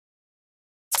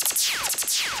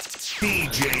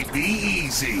DJ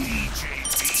B-EAZY.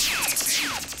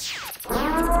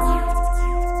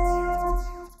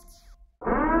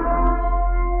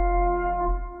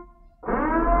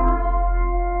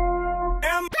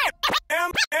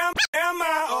 Am I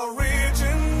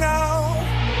original?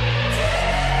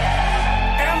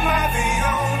 Am I the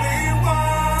only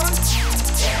one?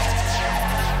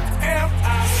 Am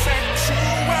I sexual?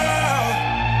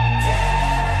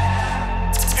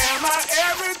 Am I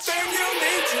everything you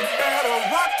need? You better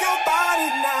rock your body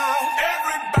now.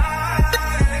 Everybody,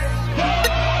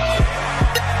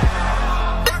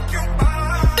 rock your body.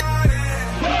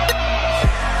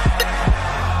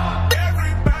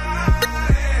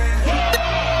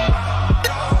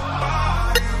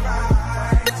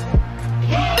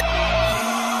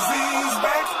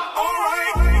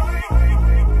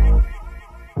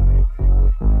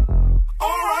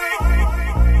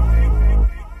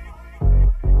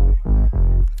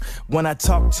 When I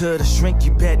talk to the shrink,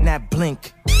 you bet not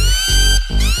blink.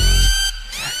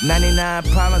 99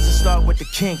 problems to start with the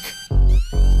kink.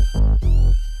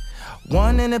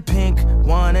 One in a pink,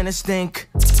 one in a stink.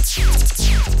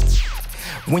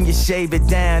 When you shave it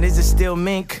down, is it still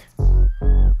mink?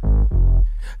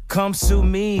 Come sue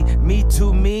me, me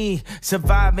to me.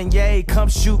 Surviving, yay, come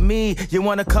shoot me. You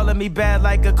wanna color me bad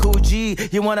like a cool G.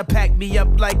 You wanna pack me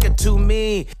up like a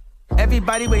 2-me.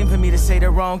 Everybody waiting for me to say the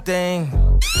wrong thing.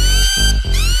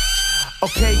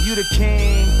 Okay, you the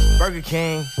king, Burger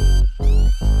King.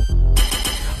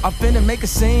 I'm finna make a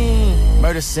scene,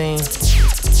 murder scene.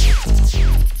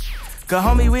 Cause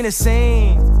homie, we done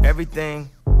seen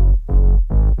everything.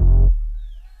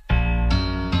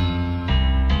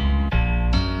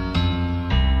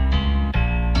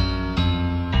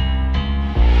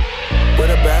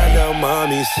 With a bad little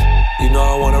mommies, you know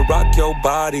I wanna rock your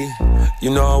body. You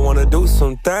know I wanna do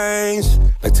some things,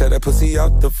 like tear that pussy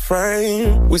out the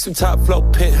frame. We some top flow,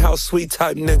 penthouse suite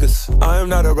type niggas. I am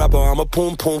not a rapper, I'm a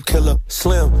poom poom killer.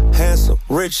 Slim, handsome,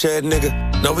 rich head nigga.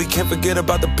 No, we can't forget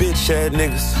about the bitch head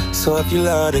niggas. So if you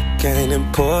love the game,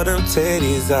 then pour them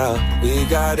titties out. We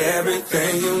got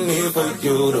everything you need for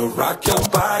you to rock your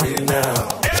body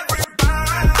now.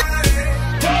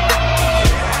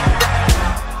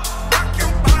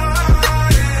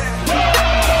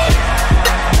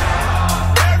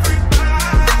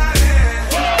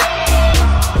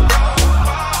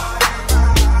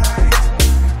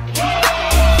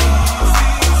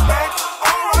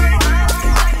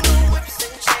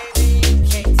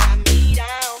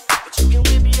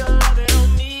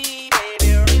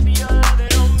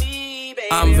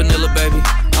 I'm vanilla, baby.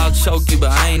 I'll choke you,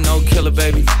 but I ain't no killer,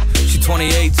 baby. She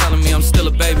 28, telling me I'm still a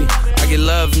baby. I get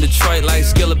love in Detroit like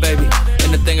Skilla, baby.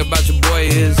 And the thing about your boy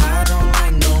is I don't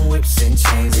like no whips and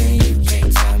chains, and you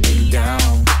can't tie me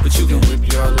down. But you can whip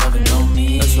your lovin' on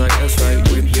me. That's right,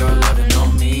 whip your lovin'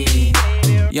 on me.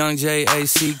 Young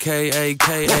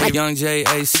J-A-C-K-A-K-A, Young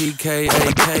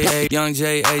J-A-C-K-A-K-A, Young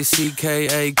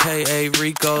J-A-C-K-A-K-A,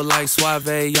 Rico like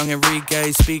Suave, Young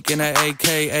Enrique, speaking of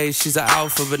AKA. She's an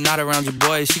alpha, but not around your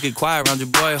boy. She get quiet around your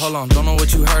boy. Hold on, don't know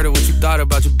what you heard or what you thought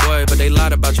about your boy, but they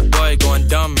lied about your boy. Going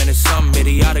dumb and it's something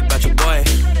idiotic about your boy.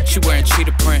 She wearing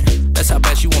cheetah print, that's how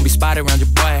bad she won't be spotted around your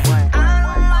boy. I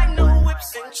don't like no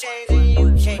whips and chains, and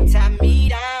you can't tie me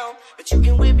down, but you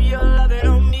can whip your lovin'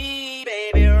 on me,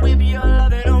 baby. Whip your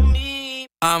lovin' on me.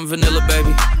 I'm vanilla,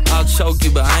 baby. I'll choke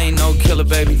you, but I ain't no killer,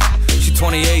 baby. She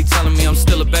 28, telling me I'm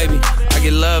still a baby. I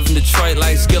get love in Detroit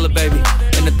like Skilla, baby.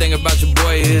 And the thing about your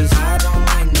boy is I don't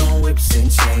like no whips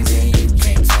and chains, and you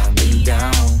can't tie me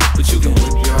down, but you can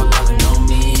whip your lovin' on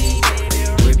me, baby.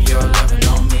 Whip your lovin'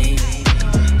 on me.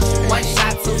 1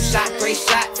 shot, 2 shot, 3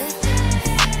 shot.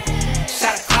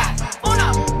 Shot a clock. 1,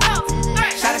 2,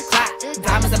 3. Shot a clock.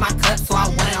 Diamonds in my cup, so I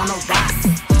went on a rock.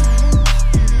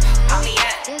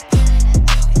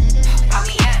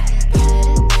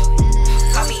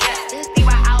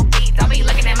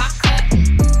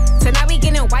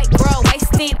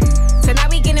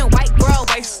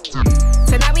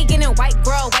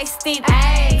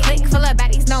 Ayy, click full of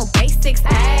baddies, no basics.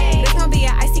 Ayy, this gon' be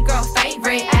an icy girl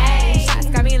favorite. Ayy, shots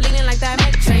got me leaning like the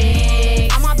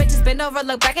Matrix. All my bitches bend over,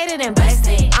 look back at it and bust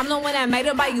it. I'm the one that made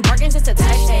her buy you Birkins just to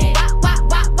touch it. Wop, wop,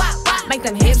 wop, wop, wop. Make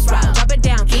them hips roll, drop it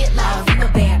down, get low. You a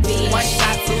bad bitch. 1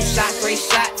 shot, 2 shot, 3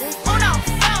 shot. 1, 2,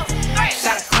 3.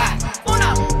 Shot a clock. 1,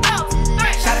 2,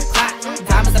 3. Shot a clock.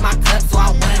 Diamonds in my cup, so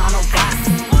I went on a rock.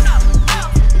 1,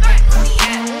 2, 3.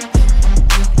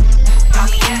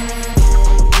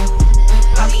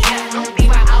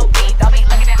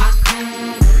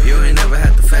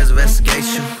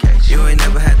 Investigation. You ain't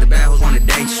never had the bad hoes wanna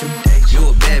date you. You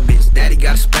a bad bitch, daddy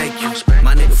gotta spank you.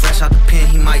 My nigga fresh out the pen,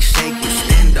 he might shake you.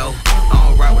 Stendo, I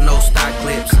don't ride with no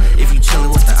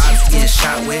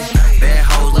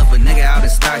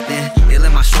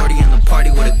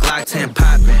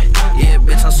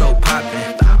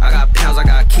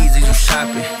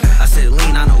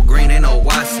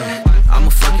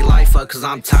cause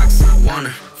I'm toxic. Wanna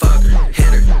fuck her, hit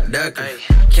her, duck her.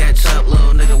 Catch up,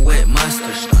 little nigga with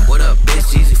mustard. What up,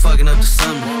 bitch? Easy fucking up the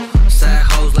summer. Sad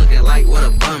hoes looking like what a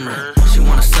bummer. She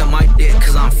wanna suck my dick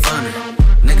cause I'm funner.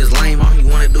 Niggas lame, all he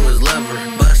wanna do is love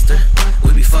her. Buster,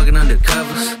 we be fucking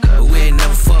undercovers, but we ain't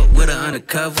never fuck with her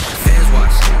undercover. Feds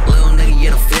watch, little nigga,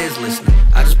 yeah, the feds listen.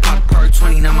 I just popped perk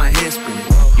 20, now my head spinning.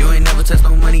 You ain't never touched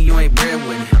no money, you ain't bread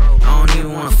with it. I don't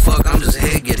even wanna fuck, I'm just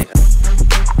head getting.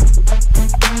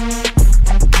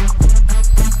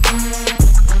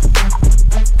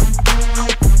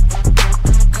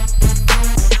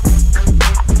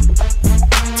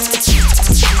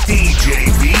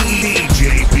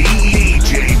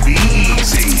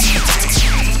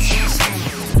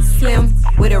 Slim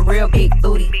with a real big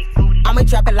booty. I'ma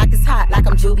drop it like it's hot, like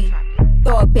I'm Juby.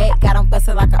 Throw it back, got on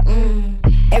bustin' like a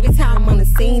Every time I'm on the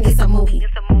scene, it's a movie.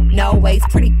 No ways,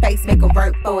 pretty face, make 'em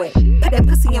work for it. Put that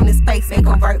pussy on his face, make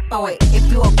 'em work for it. If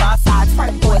you a boss, I'll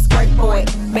twerk for it, squirt for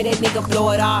it. Make that nigga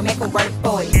blow it all, make 'em work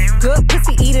for it. Good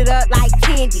pussy, eat it up like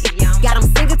candy. Got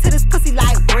 'em singing to this pussy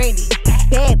like brandy.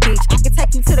 Bad bitch, I can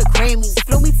take you to the Grammys.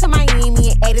 Flew me to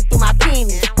Miami and ate it through my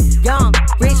panties. Young,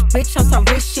 rich bitch on some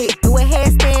rich shit. Do a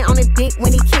headstand on the dick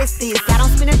when he kisses. I don't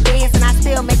spin a dance and I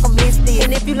still make 'em miss this.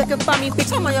 And if you looking for me,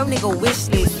 bitch, I'm on your nigga wish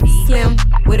list. Slim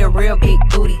with a real big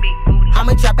booty.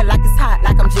 I'ma drop it like it's hot,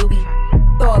 like I'm Juby.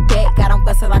 Throw it back, got on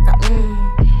bustin' like a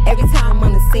Every time I'm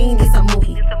on the scene, it's a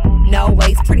movie. No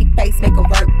ways, pretty face, make 'em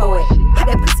work for it. Put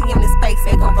that pussy on his face,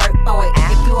 make 'em work for it.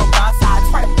 If you a boss, I'll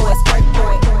twerk for it, squirt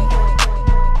for it.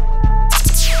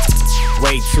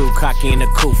 Way too cocky in the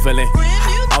cool feeling.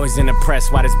 Always in the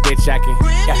press, why this bitch acting?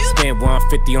 Yeah, spend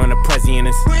 150 on the Prezi and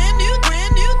it's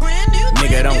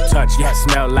nigga don't touch, yeah,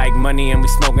 smell like money and we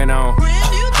smoking on.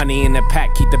 Honey in the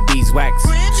pack, keep the beeswax.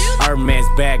 RMX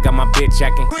bag, got my bitch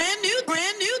acting.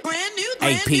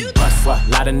 AP bust,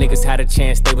 lot of niggas had a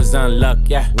chance, they was unlucky.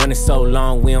 Yeah, when it's so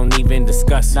long, we don't even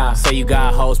discuss. Say you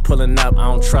got hoes pulling up, I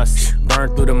don't trust.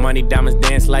 Burn through the money, diamonds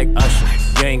dance like Usher.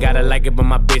 You ain't gotta like it, but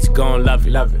my bitch gon' love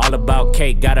it. All about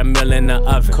cake, got a meal in the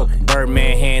oven.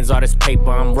 Birdman hands, all this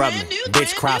paper I'm rubbing.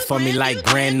 Bitch cry for me like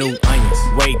brand new onions.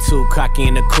 Way too cocky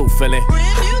in the cool feeling.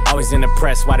 Always in the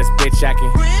press, why this bitch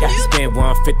acting? Yeah, spend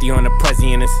 150 on the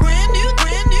Prezi and it's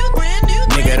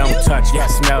nigga don't touch, yeah,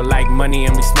 smell like money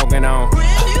and we smoking on.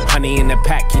 Honey in the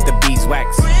pack, keep the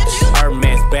beeswax.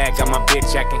 Hermes bag, got my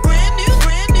bitch acting.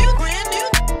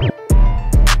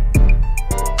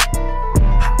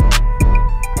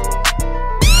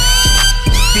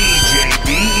 DJ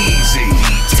B-EAZY.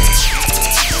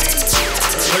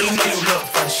 Well, you know you look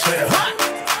fresh, yeah.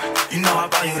 You know I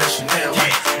buy you that Chanel.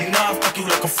 You know I fuck you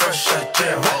like a fresh shot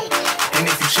jail. And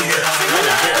if you cheat, I ain't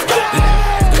gonna care.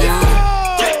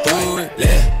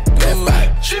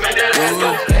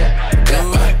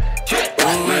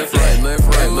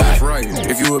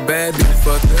 If you a bad bitch,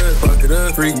 fuck it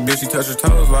up. Freak bitch, she touch her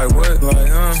toes like what? Like,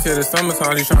 she said it's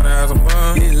summertime, she tryna have some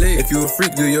fun. Get lit. If you a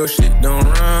freak, do your shit, don't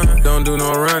run. Don't do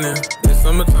no running. It's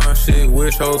summertime shit,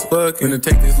 wish hoes fucking. Gonna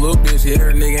take this little bitch, yeah,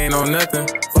 her nigga ain't on nothing.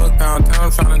 Fuck pound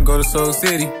town, tryna go to Soul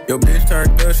City. Your bitch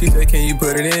turned up, she said, can you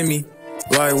put it in me?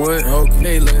 Like what?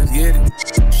 Okay, let's get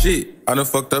it. Shit, I done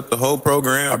fucked up the whole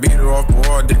program. I beat her off the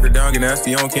wall, dick her down, get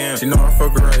nasty on cam. She know I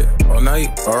fuck her right all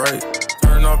night, alright.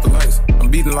 Turn off the lights, I'm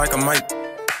beating like a mic.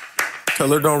 Tell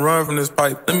her don't run from this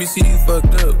pipe. Let me see you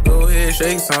fucked up, go ahead,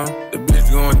 shake some. The bitch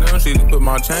going down, she just put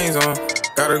my chains on.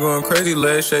 Got her going crazy,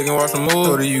 legs shaking, watch her move.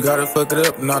 Told her you gotta fuck it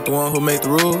up, not the one who made the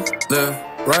rules.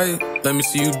 Left, right, let me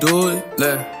see you do it.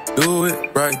 Left, do it,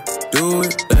 right, do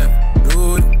it. Left,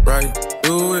 do it, right,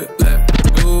 do it.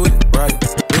 Left, do it, right,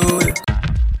 do it.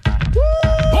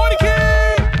 Party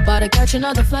King! About to catch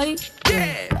another flight.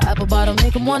 Yeah! The apple bottom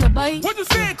make him wanna bite. What you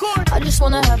saying, Corey? I just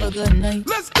wanna have a good night.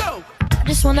 Let's go! I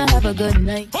just wanna have a good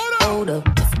night. Hold up.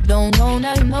 If you don't know,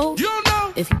 now you know. You don't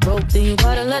know? If you broke, then you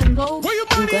gotta let him go. Where your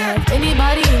You money can at? have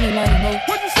anybody know.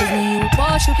 What you Cause say? when you a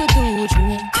boss, you could do what you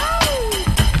want.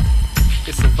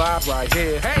 It's a vibe right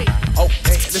here. Hey, oh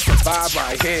man, it's a vibe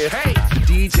right here. Hey, the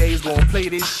DJ's gonna play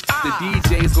this. The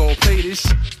DJ's gonna play this.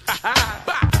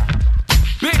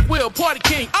 Big Wheel, Party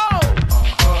King. Oh,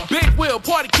 Big Wheel,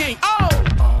 Party King. Oh,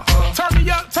 turn me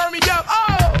up,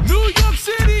 oh, New York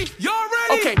City, y'all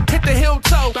ready? Okay, hit the heel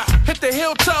toe, hit the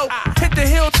heel toe, hit the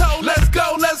heel toe, let's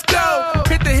go, let's go.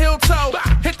 Hit the heel toe,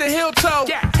 hit the heel toe,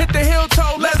 hit the heel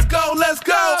toe, let's go, let's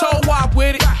go. Toe wop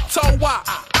with it, toe wop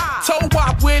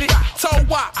with it,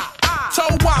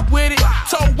 toe wop with it,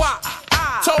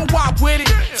 toe wop with it,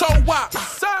 toe wop.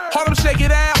 Harlem shake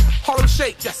it out, Harlem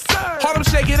shake, yes sir. Harlem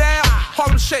shake it out,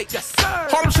 Harlem shake, yes sir.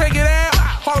 Harlem shake it out,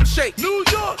 Harlem Harlem Shake. New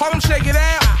York. Harlem Shake it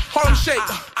out. Harlem Shake.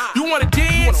 You wanna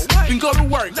dance? Then go to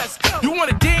work. You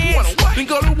wanna dance? Then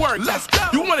go to work.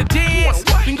 You wanna dance?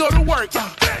 Then go to work.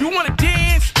 You wanna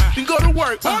dance? Then go to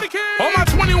work. All my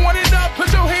 21 and up,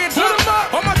 put your hands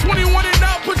up. All my 21 and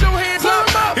up, put your hands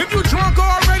up. If you drunk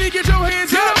already, get your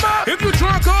hands up. If you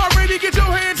drunk already, get your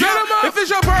hands up. If it's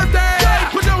your birthday,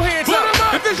 put your hands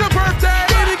up. If it's your birthday,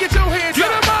 baby, get your hands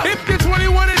up. If you're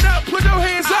 21 and up, put your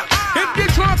hands up. If you're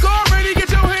drunk already, get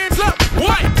your hands up.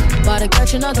 What? About to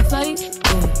catch another fight.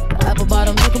 Yeah. Apple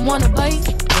bottom, make him wanna bite.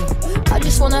 Yeah. I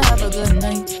just wanna have a good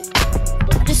night.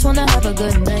 I just wanna have a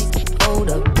good night.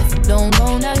 Hold up, if you don't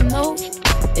know, now you know.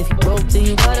 If you broke, then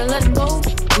you gotta let him go.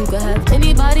 You can have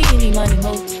anybody, any money,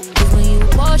 mo. Cause when you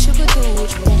wash, you can do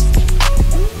what you want.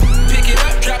 Pick it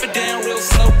up, drop it down real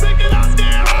slow. Pick it up,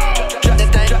 down. Drop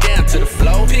that thing down to the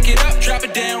floor. Pick it up, drop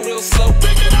it down real slow.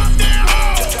 Pick it up, down.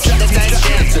 Drop that thing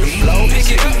down to the floor.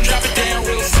 Pick it up, drop it down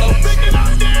real slow. Pick it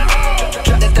up, down.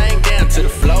 Drop that thing down to the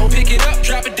floor. Pick it up,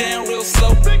 drop it down real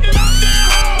slow. Pick it up,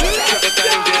 down. Drop that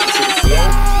thing down to the floor.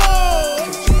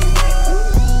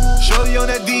 Shorty on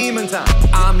that demon time.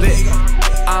 I'm lit,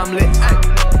 I'm lit,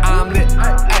 I'm lit,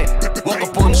 ay. Walk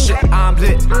up on the shit, I'm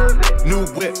lit. New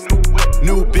whip,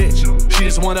 new bitch. She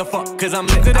just wanna fuck, cause I'm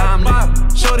lit, I'm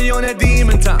lit. Shorty on that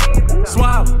demon time.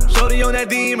 Swallow, shorty on that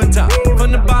demon time.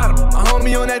 From the bottom, a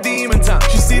homie on that demon time.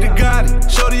 She see the Gotti,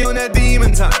 shorty on that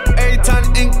demon time. Every time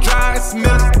the ink dry, it's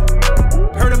milk.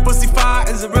 Heard a pussy fire,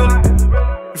 is it really?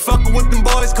 You fuckin' with them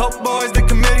boys, coke boys, the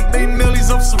committee. They millies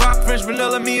of Ciroc, French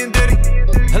vanilla, me and Diddy.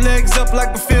 Her legs up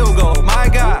like a field goal, my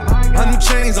God. Her new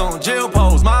chains on, jail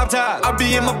pose, mob ties. I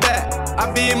be in my back,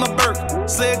 I be in my Burke.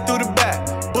 Slid through the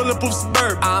back, bulletproof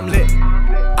suburb. I'm lit,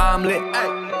 I'm lit,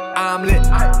 ay, I'm lit,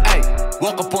 ay.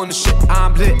 Walk up on the shit,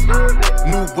 I'm lit.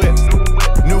 New whip,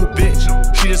 new bitch.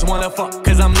 She just wanna fuck,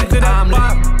 cause I'm lit, I'm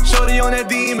lit. Shorty on that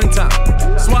demon time.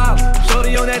 Swallow,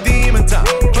 shorty on that demon time.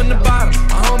 From the bottom,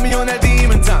 a homie on that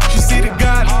demon time. She see the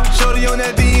God, shorty on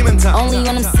that demon time. Only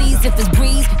on them C's if it's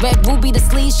breeze. Red ruby, the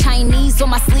sleeves, Chinese on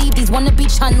my sleeve. These wanna be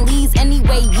Chun-Lees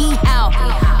anyway, yeehaw.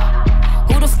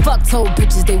 Who the fuck told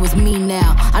bitches they was me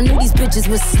now? I knew these bitches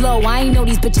was slow, I ain't know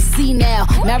these bitches see now.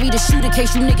 Married a shooter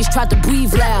case you niggas tried to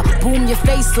breathe loud. Boom your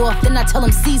face off, then I tell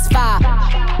them ceasefire.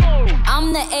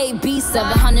 I'm the AB,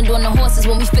 700 on the horses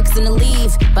when we fixin' to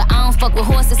leave. But I don't fuck with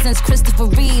horses since Christopher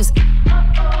Reeves.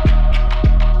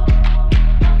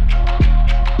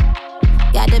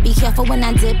 Gotta be careful when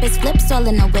I dip, it's flips all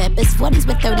in the whip. It's 40s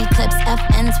with 30 clips,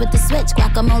 FNs with the switch,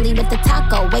 guacamole with the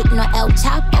taco, waiting on El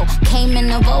Chapo. Came in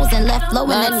the rolls and left low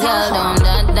in the Tahoe.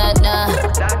 Da da da,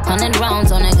 100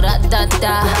 rounds on a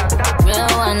grat-da-da. Real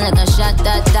one like a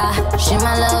shot-da-da. She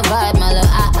my little vibe, my little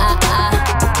ah-ah-ah.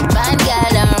 Bad girl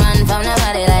don't run from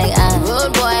nobody like ah.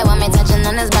 Rude boy want me touching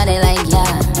on his body like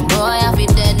yeah. Boy, I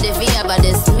feel dead if he ever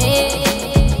diss me.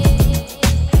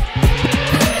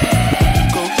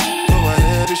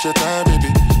 It's your time, baby.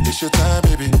 It's your time,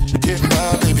 baby. Get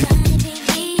my baby.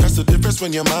 That's the difference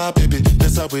when you're my baby.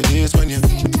 That's how it is when you.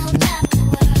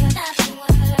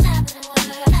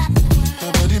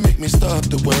 Nobody make me stop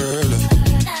the world.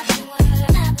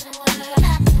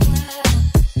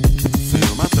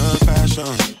 Feel my thug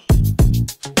passion.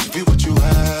 Give you what you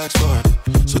asked for.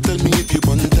 So tell me if you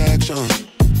want action.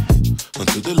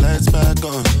 Until the lights back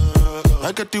on.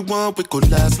 I got the one we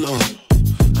could last long.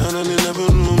 And I never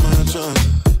knew my chance.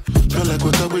 Feel like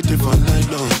what I waited for night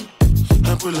long.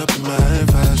 I pull up in my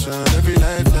fashion. Every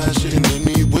light flashing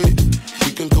anyway.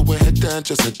 We can go ahead and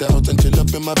just head out and chill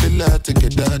up in my villa to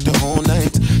get out the whole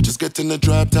night. Just get in the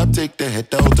drop top, take the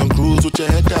head out and cruise with your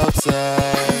head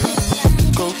outside.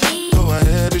 Go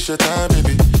ahead, it's your time,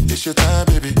 baby. It's your time,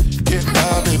 baby. Get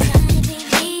my baby.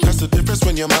 That's the difference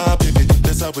when you're my baby.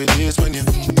 That's how it is when you.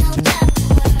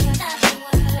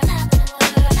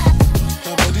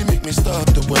 Nobody make me stop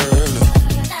the world.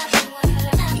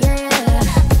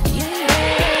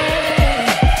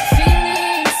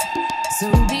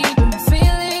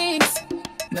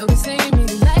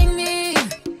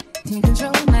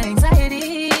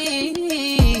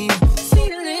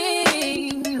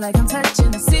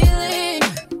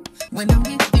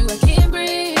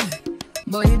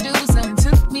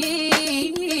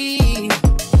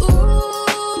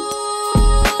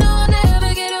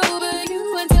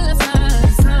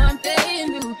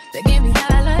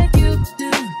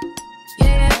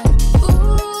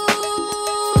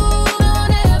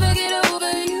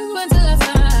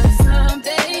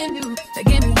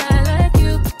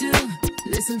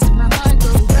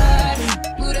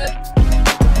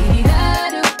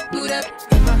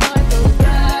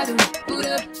 Boot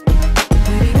up.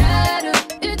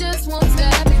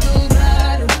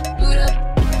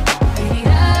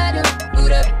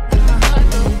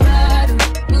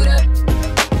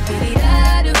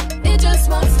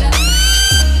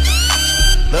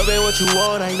 what you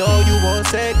want, I know you want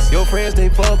sex. Your friends, they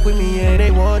fuck with me and they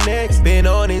want next. Been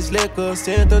on this liquor,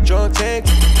 sent a drunk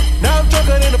text. Now I'm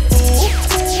drunker than a fool.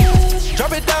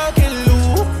 Drop it down, can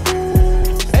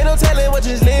lose. Ain't no telling what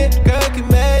this lit girl can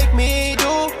make me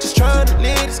do. Just trying to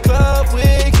leave this club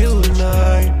with you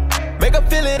tonight. Make her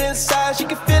feel it inside, she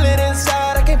can feel it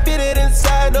inside. I can't fit it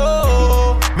inside,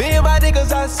 no. Me and my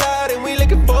niggas outside and we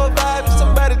looking for a vibe.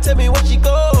 Somebody tell me where she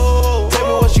go. Tell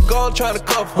me where she go, I'm trying to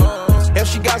cuff her. If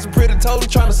she got some pretty toes, I'm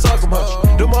trying to suck them,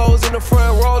 huh? Them hoes in the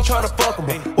front row, trying to fuck them,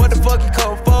 huh? What the fuck you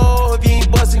come for if you ain't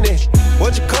busting it?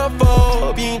 What you come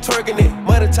for if you ain't twerking it?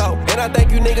 Money talk, and I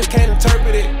think you niggas can't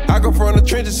interpret it. I come from the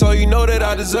trenches, so you know that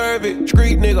I deserve it.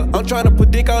 Street nigga, I'm trying to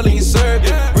put dick all in your service.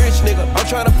 Rich nigga, I'm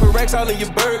trying to put racks all in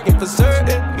your Birkin for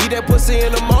certain. Eat that pussy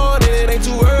in the morning, it ain't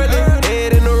too early.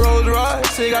 Head in the Rolls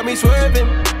Royce, it got me swerving.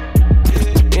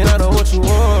 And I know what you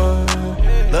want.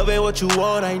 Love ain't what you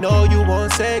want, I know you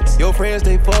want sex. Your friends,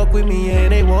 they fuck with me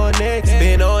and they want next.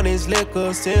 Been on this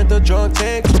liquor, sent a drunk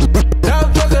text. Now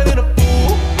I'm drunker than a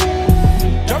fool.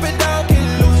 Drop it down, can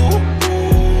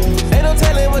lose. Ain't no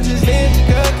telling what this lit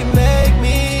girl can make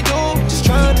me do. Just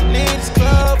trying to leave this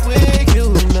club with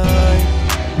you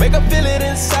tonight. Make her feel it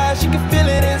inside, she can feel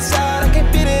it inside. I can't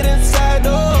fit it inside,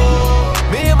 no.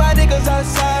 Me and my niggas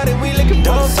outside and we looking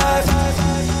for vibes.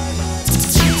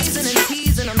 Teasing and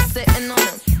teasing, I'm sitting on it.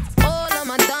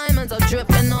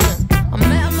 Dripping on him. I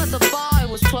met him at the bar, it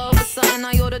was 12 or something.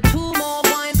 I ordered 2 more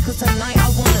wines, cause tonight I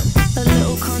want him. A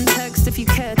little context if you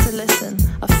care to listen.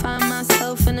 I find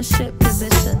myself in a shit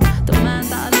position. The man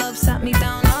that I love sat me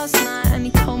down last night and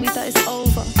he told me that it's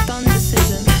over, done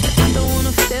decision. I don't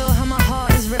wanna feel how my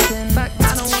heart is ripping. In fact,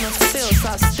 I don't wanna feel, so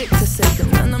I stick to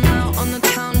sipping. And I'm out on the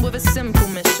town with a simple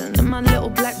mission. In my little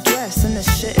black dress and this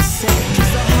shit is sick.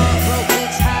 Just a heart broke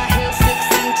bitch, high heels,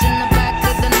 6-inch in the back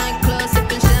of the nightclub,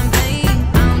 sipping champagne.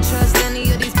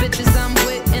 Bitches I'm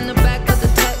with in the back of the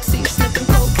taxi, sniffing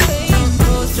cocaine. Drunk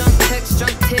calls, drunk texts,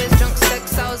 drunk tears, drunk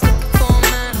sex. I was looking for a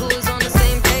man who was on the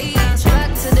same page.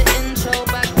 Back to the intro,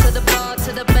 back to the bar,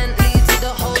 to the Bentley, to the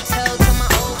hotel, to my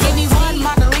old. Give me 1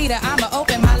 margarita, I'ma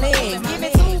open my legs. Give me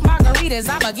 2 margaritas,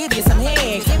 I'ma give you some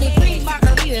head. Give me 3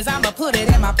 margaritas, I'ma put it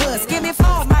in my puss. Give me 4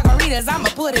 margaritas, I'ma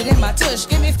put it in my tush.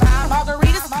 Give me 5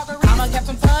 margaritas, I'ma get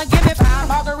some fun. Give me 5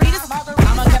 margaritas,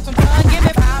 I'ma get some fun. Give me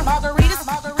 5 margaritas,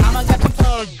 I'ma get some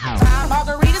fun. 5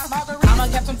 margaritas, I'ma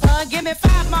get some fun. Give me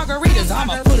 5 margaritas,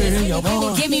 I'ma put it in your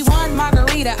bun. Give me 1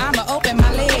 margarita, I'ma open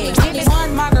my legs. Give me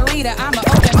 1 margarita, I'ma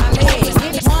open my legs.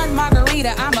 Give me 1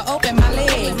 margarita, I'ma open my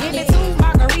legs. Give me 2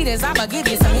 margaritas, I'ma give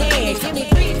you some head. Give me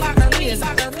 3 margaritas,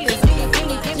 margaritas.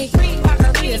 Give me 3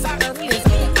 margaritas,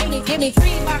 margaritas. Give me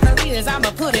 3 margaritas,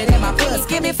 I'ma put it in my puss.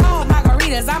 Give me 4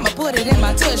 margaritas, I'ma put it in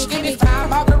my tush. Give me 5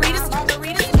 margaritas,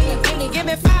 margaritas. Give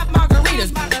me 5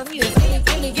 margaritas, margaritas.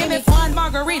 Give me 1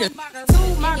 margarita, 2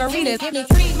 margaritas, give me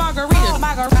 3 margaritas,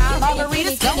 5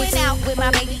 margaritas. Going out with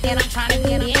my baby and I'm trying to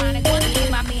get it. Wanna give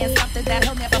my man something that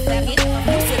he'll never forget. I'm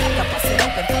bust it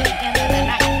open for the end of the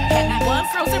night. And I 1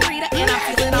 frozen Rita and I'm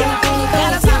feeling all the things.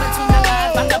 And I'm trying to my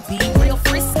life, about to be real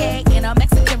frisky. In a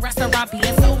Mexican restaurant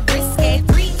being so risky.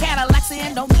 3 Cadillacs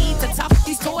and no need to talk.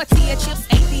 These tortilla chips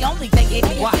ain't the only thing it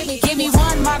watch. Give me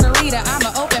 1 margarita,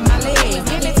 I'ma open my legs.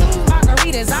 Give me 2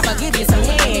 margaritas, I'ma give you some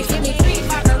head. Give me 3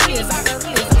 margaritas,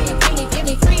 margaritas. Give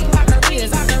me 3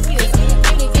 margaritas, margaritas.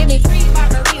 Give me 3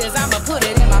 margaritas, I'ma put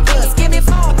it in my puss. Give me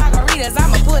 4 margaritas,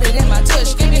 I'ma put it in my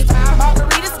tush. Give me 5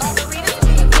 margaritas,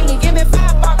 margaritas. Give me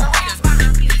 5 margaritas,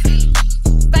 margaritas.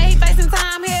 Stay facing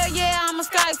time, hell yeah, I'ma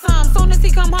sky some. Soon as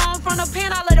he come home from the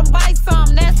pen, I let him bite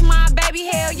some. That's my baby,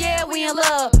 hell yeah, we in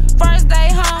love. First day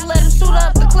home, let him shoot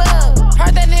up the club.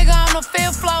 Heard that nigga on the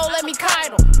 5th floor, let me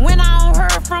kite him. When I don't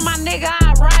hear from my nigga,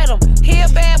 I write him. He a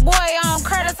bad boy, on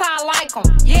Curtis, I like him.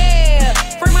 Yeah,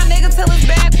 free my nigga till it's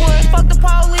backwards. Fuck the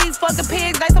police, fuck the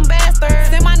pigs, they some bastards.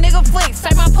 Send my nigga flicks,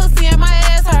 shake my pussy and my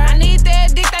ass hurt. I need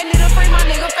that dick, they need to free my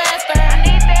nigga faster. I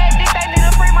need that dick, they need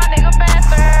to free my nigga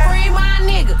faster. Free my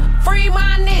nigga, free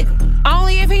my nigga.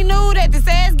 Only if he knew that this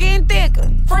ass getting thicker.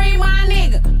 Free my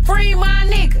nigga, free my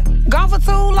nigga. Gone for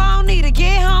too long, need to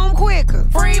get home quicker.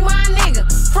 Free my nigga,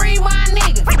 free my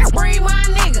nigga. Free my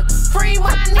nigga, free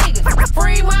my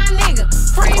nigga.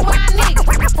 Free my nigga,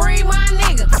 free my nigga. Free my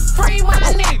nigga, free my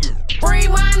nigga. Free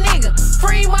my nigga,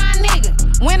 free my nigga.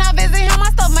 When I visit him, I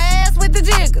stuff my ass with the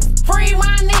jiggers. Free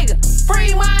my nigga,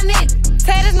 free my nigga.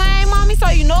 Tat his name on me so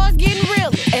you know it's getting real.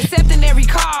 Accepting every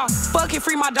call, fuck fuck it,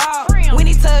 free my dog. When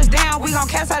he touch down, we gon'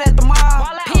 cash out at the mall.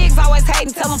 Pigs always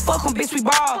hatin', tell them fuck em, bitch, we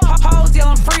ball. Hoes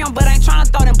yellin' free em, but ain't tryna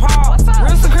throw them paws.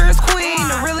 Real secure is queen,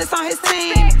 the realest on his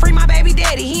team. Free my baby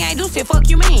daddy, he ain't do shit, fuck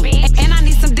you mean. And I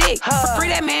need some dick, free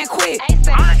that man quick. All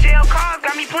the jail cars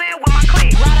got me playing with my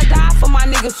clique. Ride or die for my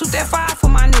nigga, shoot that fire for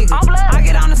my nigga. I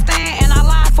get on the stand and I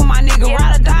lie for my nigga.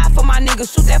 Ride or die for my nigga,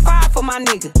 shoot that fire for my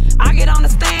nigga. I get on the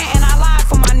stand and I lie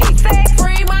for my nigga.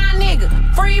 Free my nigga,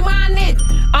 free my nigga.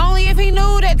 Only if he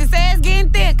knew that this ass getting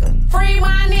thicker. Free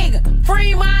my nigga,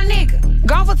 free my nigga.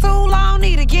 Gone for too long,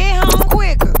 need to get home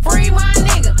quicker. Free my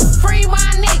nigga, free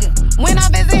my nigga. When I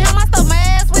visit him, I stuff my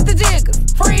ass with the jigger.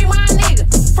 Free my nigga,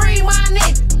 free my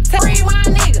nigga. Free my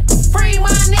nigga, free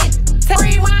my nigga.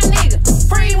 Free my nigga,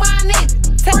 free my nigga.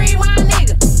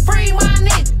 Free my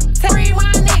nigga, free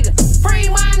my nigga. Free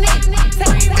my nigga,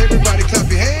 free my nigga. Everybody clap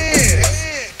your hands.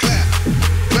 Clap,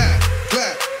 clap,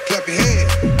 clap, clap your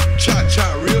hands. Cha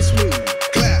cha real smooth.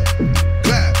 Clap,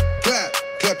 clap, clap,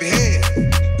 clap your hands.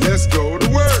 Let's go to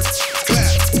work.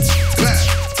 Clap, clap,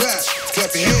 clap,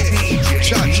 clap your hands.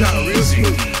 Cha cha real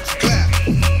smooth. Clap,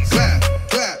 clap,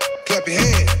 clap, clap your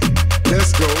hands.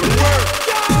 Let's go to work.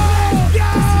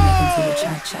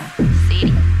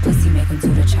 Pussy make him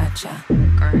do the cha-cha.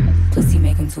 Pussy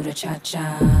make him do the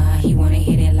cha-cha. He wanna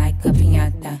hit it like a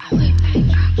piñata.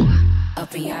 A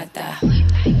piñata.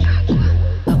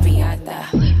 A piñata.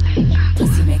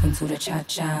 Pussy make him do the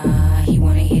cha-cha. He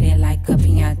wanna hit it like a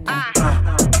piñata.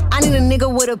 I need a nigga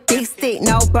with a big stick,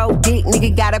 no bro dick.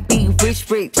 Nigga gotta be rich,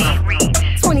 rich.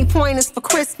 20 pointers for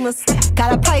Christmas.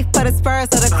 Gotta play for the Spurs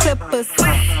or the Clippers.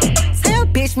 Tell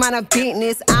bitch mind a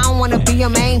business. I don't wanna be your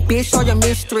main bitch or your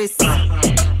mistress.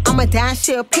 I'm a down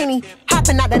shit penny.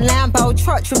 Hopping out the Lambo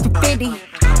truck, trippin' 50.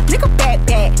 Nigga back,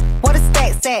 what a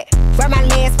stack's at? Grab my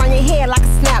legs from your head like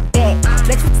a snapback.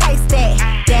 Let you taste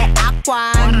that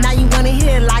aqua. Now you wanna hit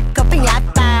it like a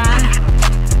piñata.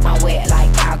 I'm wet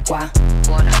like aqua.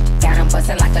 Got him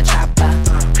bustin' like a chopper.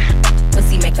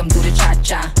 Pussy make him do the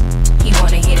cha-cha. He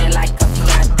wanna hit it like a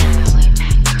piñata.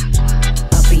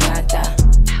 A piñata.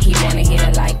 He wanna hit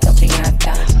it like a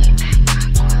piñata.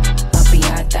 A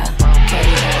piñata.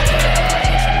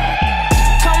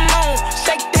 Come on,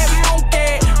 shake that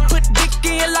monkey. Put dick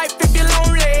in your life if you're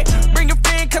lonely. Bring your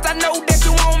friend, cause I know that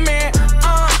you want me.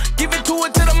 Give it to her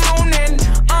till the morning.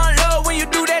 Love when you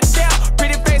do that step.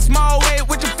 Pretty face, small way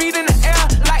with your feet in the air.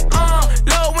 Like,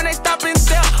 love when they stop and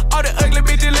stare. All the ugly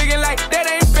bitches looking like that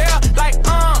ain't fair. Like,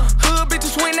 hood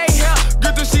bitches when they hair.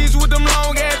 Get the sheets with them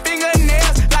long ass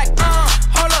fingernails. Like,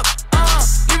 hold up,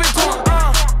 give it to her,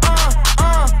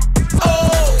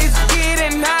 Oh, it's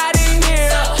getting hot in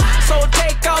here. So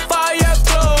take off all your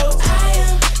clothes. I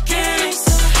am getting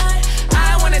so hot.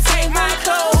 I wanna take my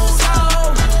clothes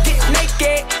off. Get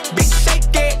naked, big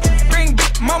shake it. Bring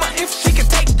big mama if she can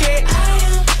take it. I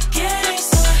am getting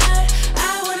so hot.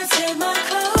 I wanna take my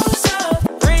clothes off.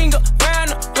 Bring her round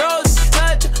the roses,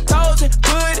 touch her toes and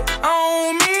put it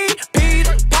on me.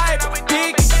 Peter Piper,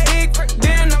 big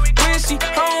dinner when she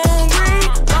hungry.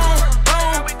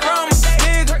 Long from a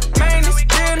nigga, man, this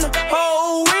dinner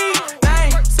whole week. I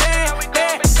ain't saying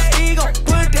that he gon'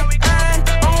 put that iron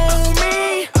on me.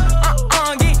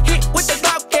 Get hit with the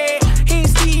Glock head. He ain't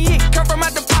see it come from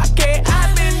out the pocket.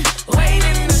 I've been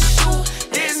waiting to shoot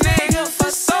this nigga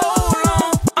for so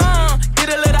long. Get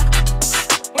a little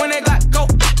when they got go.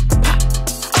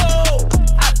 Oh,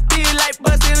 I feel like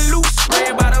busting loose.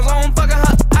 Red bottoms on, fucking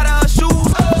her out of her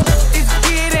shoes. It's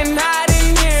getting hot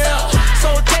in here, so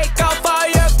take off all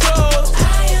your clothes.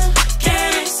 I am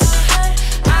getting so hot.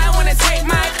 I wanna take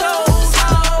my clothes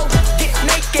off. Get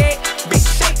naked, big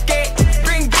shake it.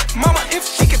 Bring big mama if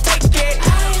she can take it. I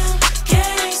am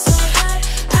getting so hot.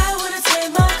 I wanna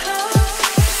take my clothes.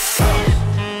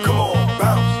 Come on,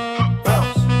 bounce,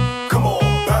 bounce. Come on,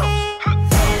 bounce.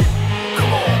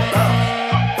 Come on, bounce,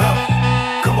 bounce.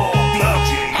 Come on, bounce.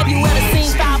 Have you ever seen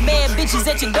 5 bad bitches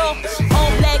at your door?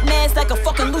 All black mask like a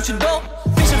fucking luchador.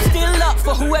 Bitch, I'm still up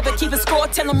for whoever keep a score.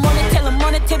 Tell them run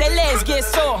it till their legs get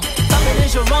sore. Top of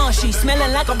Givenchy,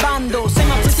 smelling like a bando. Say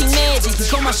my pussy magic, you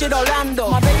call my shit Orlando.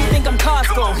 My baby think I'm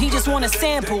Costco, he just want a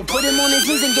sample. Put him on his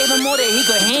knees and gave him more than he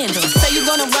could handle. Say you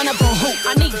gonna run up on who?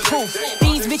 I need proof.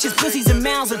 These bitches' pussies and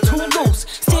mouths are too loose.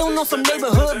 Still know some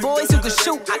neighborhood boys who could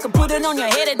shoot. I could put it on your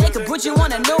head and they could put you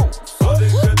on a noose.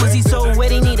 Pussy so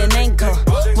wet, he need an anchor.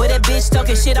 With that bitch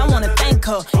talking shit, I wanna thank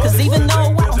her. Cause even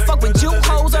though I don't fuck with you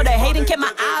hoes or the hating, kept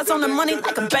my eyes on the money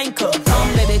like a banker.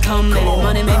 Come baby,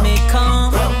 money make me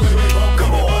come.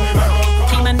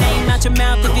 Keep my name out your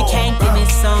mouth if you can't give me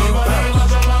some.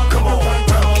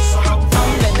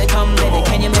 Come baby,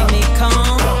 can you make me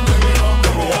come?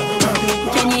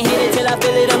 Can you hit it till I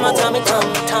feel it on my tummy,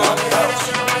 tum, tum?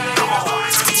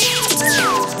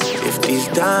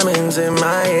 Diamonds in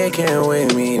my head can't weigh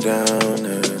me down.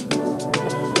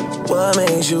 What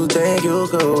makes you think you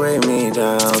could weigh me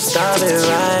down? Stop it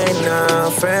right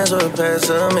now. Friends were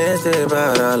pessimistic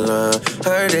about our love.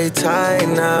 Heard they tight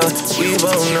now. We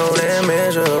both know they're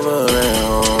miserable at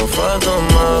home. Fuck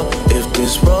them all. If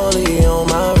this rollie on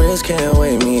my wrist can't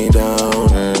weigh me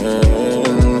down.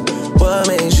 What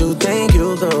makes you think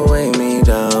you could weigh me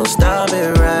down? Stop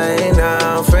it right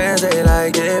now. Friends, they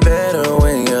like it better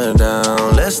when you're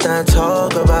down. Let's not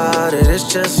talk about it.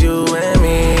 It's just you and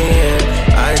me.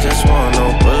 I just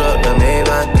wanna pull up the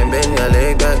Maybach and bend your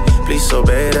leg back. Please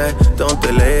obey that, don't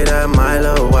delay that. My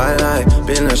love, why lie?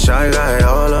 Been a shy guy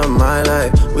all of my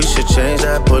life. We should change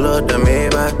that. Pull up the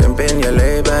Maybach and bend your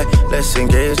leg back. Let's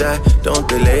engage that, don't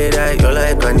delay that. You're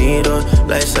like a needle,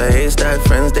 life's a haystack.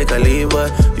 Friends, they can leave, but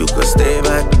you could stay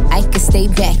back. I could stay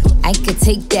back, I could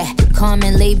take that. Calm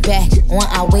and lay back, on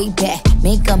our way back.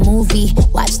 Make a movie,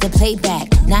 watch the playback.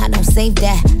 Nah, don't save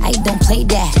that, I don't play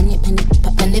that.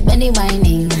 Penny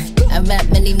whining. I rap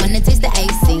really wanna taste the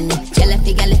icing.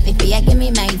 Jalafi, give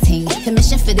me my ting.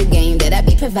 Commission for the game that I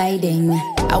be providing.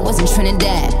 I was in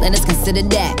Trinidad, let us consider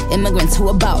that. Immigrant to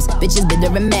a boss, bitches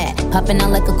bitter and mad. Hopping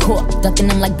out like a cork, ducking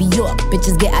them like Bjork.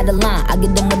 Bitches get out of line, I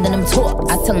get them more than them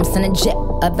talk. I tell them send a jet,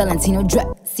 a Valentino drip.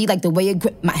 See like the way it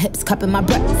grip, my hips cupping my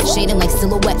breath. Shading like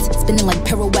silhouettes, spinning like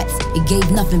pirouettes. It gave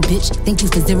nothing, bitch, thank you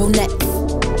for 0 net.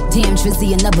 Damn,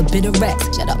 Trizzy, another bit of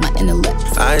Rex. Shut up my intellect.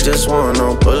 I just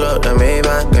wanna pull up the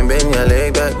Maybach and bend your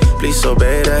leg back. Please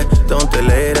obey that, don't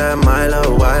delay that. My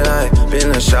love, why lie?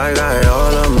 Been a shy guy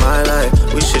all of my life.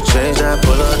 We should change that.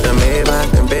 Pull up the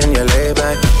Maybach and bend your leg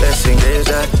back. Let's engage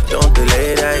that, don't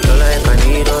delay that. You're like a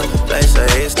needle, life's a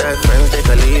haystack. Friends, they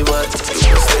can leave, but you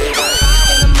can stay back.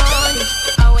 5 in the morning,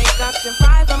 I wake up to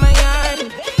 5 on my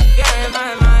yard. Yeah, in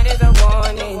my mind is a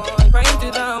warning. Praying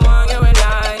to the one you're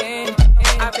relying.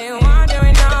 I've been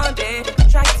wandering all day,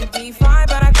 tried to be fine,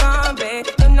 but I can't be.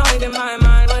 The noise in my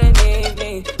mind wouldn't leave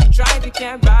me. Tried to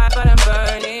get by, but I'm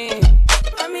burning.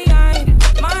 I'm behind,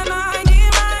 my mind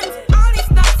demands. All these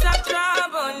thoughts are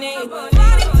troubling.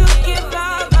 Fighting to give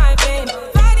up my pain,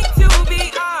 fighting to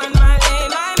be on my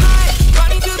lane. My mind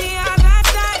running to the other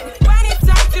side when it's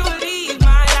time to leave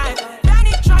my life. Then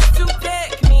it tries to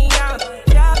take me out.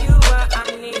 Tell you what I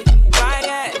need, right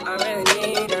yet. I really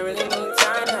need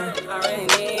time now.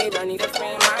 I need a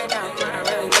free mind now. I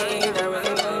really need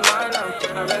mind now.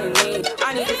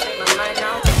 I need to free my mind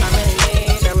now. I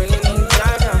really need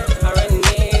time now. I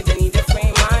need a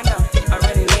free mind now.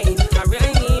 I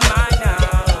really need mind now.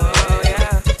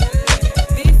 Yeah.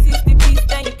 This is the peace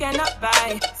that you cannot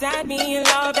buy. Send me in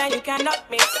love that you cannot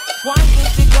mix. One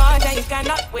is the God that you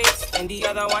cannot waste, and the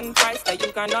other one price that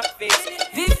you cannot fix.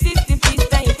 This is the peace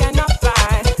that you cannot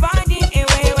buy. Finding a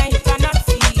way when you cannot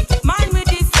see. Mind with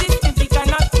this system you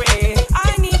cannot pray.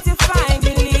 I need to find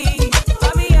relief.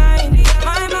 I'm behind,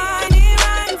 my mind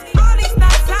demands. All these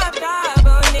thoughts are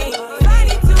troubling.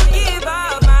 Fighting to give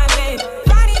up my lane,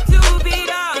 fighting to be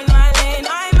down my lane.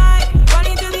 I might run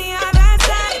into the other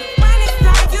side when it's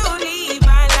time to leave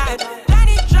my life. Then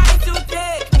it tries to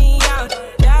take me out.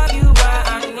 Tell you what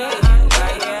I need.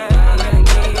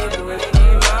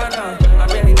 I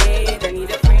really need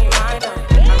a free mind now.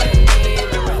 I really need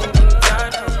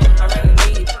time now. I really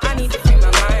need I need to free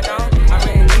my mind now. I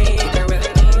really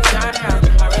need time now.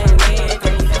 I really need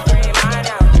a free mind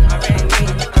now. I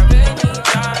really need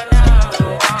time now.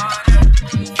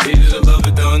 Hated to love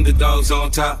it, the underdogs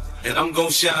on top. And I'm gon'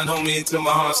 shine, homie, until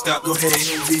my heart stop. Go ahead,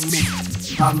 envy me.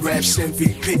 I'm Raps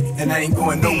MVP, and I ain't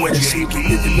going nowhere to see you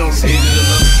get the know me. Hated to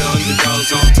love it, the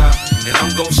underdogs on top. And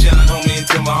I'm gon' shine, homie,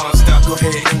 until my heart stop. Go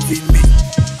ahead, envy me.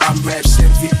 I'm Raps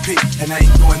MVP, and I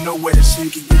ain't going nowhere to see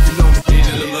you get the know me.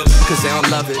 Hated to love it, cause they don't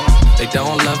love it. They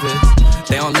don't love it.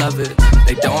 They don't love it.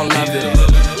 They don't love it.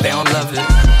 They don't love it.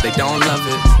 They don't love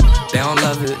it. They don't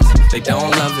love it. They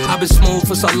don't love it. I've been smooth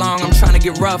for so long, I'm trying to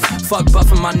get rough. Fuck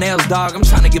buffing my nails, dog, I'm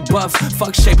trying to get buff.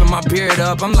 Fuck shaping my beard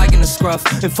up, I'm liking the scruff.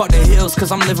 And fuck the hills,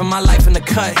 cause I'm living my life in the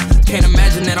cut. Can't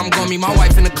imagine that I'm gonna meet my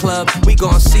wife in the club. We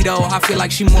gon' see though, I feel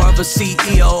like she more of a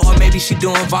CEO. Or maybe she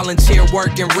doing volunteer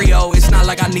work in Rio. It's not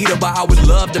like I need her, but I would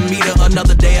love to meet her.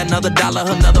 Another day, another dollar,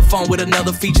 another phone with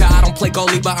another feature. I don't play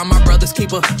goalie, but I'm my brother's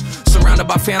keeper. Surrounded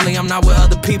by family, I'm not with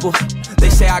other people. They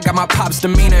say I got my pop's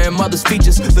demeanor and mother's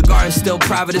features. The garden's still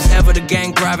private as ever, the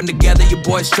gang thriving together. Your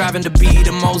boy striving to be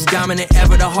the most dominant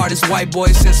ever. The hardest white boy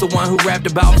since the one who rapped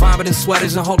about vomiting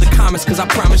sweaters and holding comments. Cause I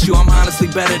promise you I'm honestly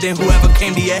better than whoever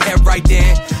came to your head right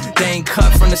then. They ain't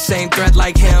cut from the same thread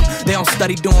like him. They don't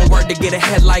study doing work to get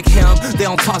ahead like him. They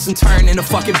don't toss and turn in a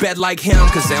fucking bed like him.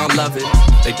 Cause they don't love it.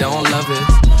 They don't love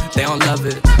it. They don't love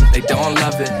it. They don't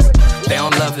love it. They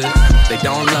don't love it. They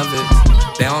don't love it.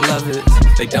 They don't love it.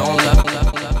 They don't love it.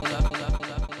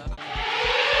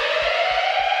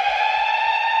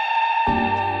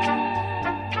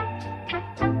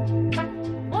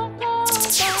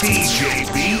 DJ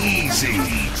B-EAZY.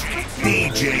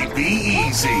 DJ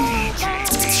B-EAZY.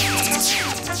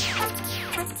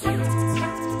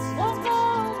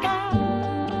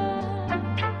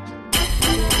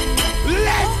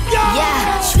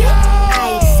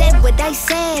 I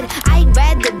said I'd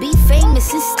rather be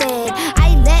famous instead.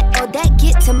 I let all that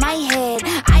get to my head.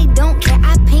 I don't care,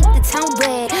 I paint the town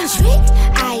red.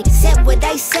 I said what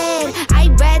I said.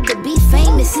 I'd rather be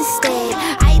famous instead.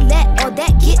 I let all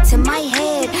that get to my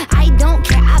head. I don't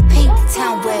care, I paint the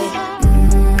town red.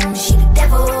 She the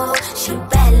devil, she a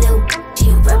bad little, she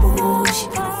a rebel, she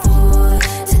beautiful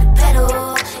to the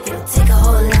pedal. It'll take a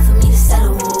whole lot for me to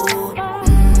settle.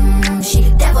 She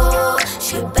the devil,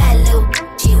 she a bad little,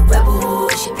 she a rebel,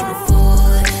 she beautiful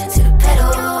to the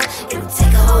pedal. It'll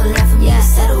take a whole lot for me to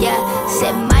settle. Yeah,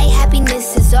 said my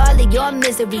happiness is all of your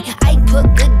misery. I put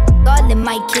good all in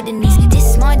my kidneys.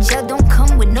 This small gel don't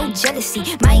come with no jealousy.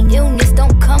 My illness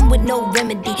don't come with no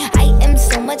remedy. I am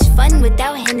so much fun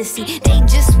without Hennessy. They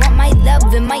just want my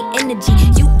love and my energy.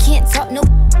 You can't talk no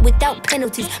without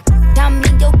penalties. I'm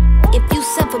in your if you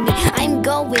suffer me. I'm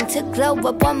going to glow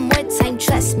up one more time,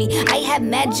 trust me. I have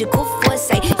magical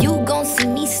foresight. You gon' see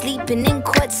me sleeping in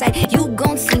courtside. You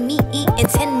gon' see me eating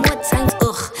 10 more times.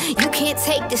 Ugh, you can't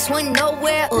take this one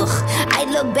nowhere. Ugh, I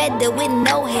look better with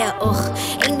no hair. Ugh,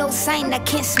 ain't no sign I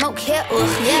can't smoke here. Ugh,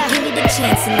 yeah, give me the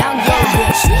chance and I'll go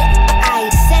there. I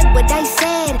said what I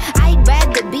said. I'd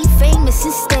rather be famous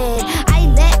instead. I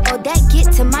let all that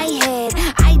get to my head.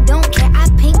 I don't care, I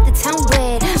paint the town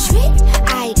red.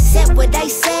 I said what I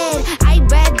said. I'd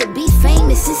rather be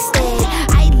famous instead.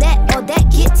 I let all that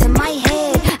get to my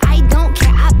head. I don't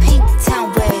care, I paint the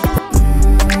town red.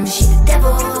 She the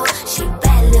devil, she a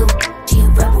bad little, she a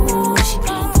rebel, she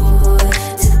beautiful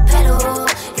to the pedal.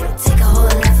 It'll take a whole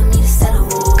lot for me to settle.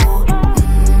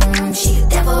 She the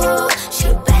devil, she a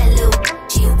bad little,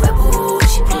 she a rebel,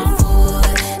 she beautiful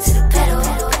to the pedal.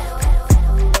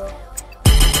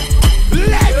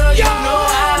 Let's go!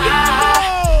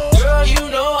 Girl, you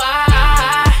know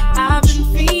I've been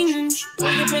fiending.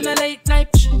 Woke up in a late night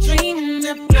dreaming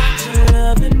about your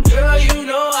loving. Girl, you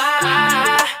know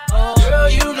girl,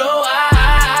 you know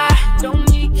don't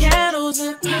need candles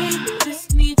and paint.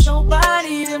 Just need your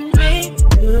body to make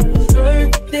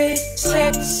birthday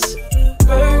sex.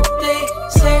 Birthday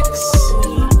sex.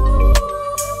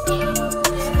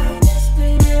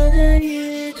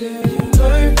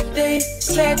 Birthday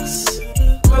sex.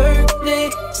 Birthday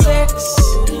sex.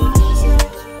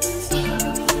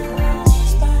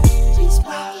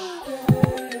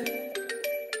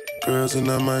 Girls in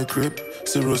my crib,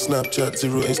 0 Snapchat,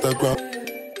 0 Instagram.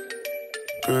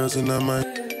 Girls in my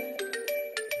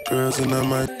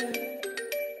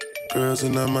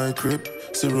crib,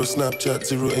 0 Snapchat,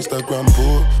 0 Instagram.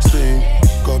 Posting,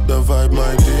 got the vibe,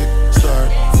 my dick start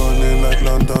falling like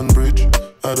London Bridge.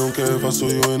 I don't care if I saw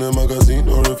you in a magazine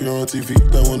or if you're on TV.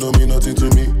 That one don't mean nothing to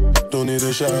me. Don't need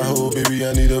a shower, baby,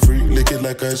 I need a freak. Lick it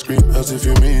like ice cream, as if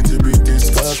you mean to be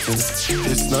disgusting.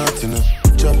 It's not enough.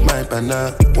 Chop my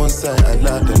banana, one side I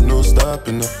like and no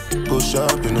stopping up. Go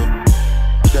shopping up.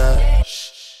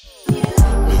 Dash.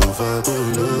 Move a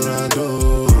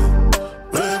Colorado.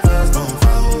 Breakfast don't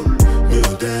foul.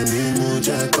 Move Danny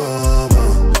Muja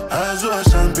come. As well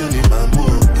champagne in my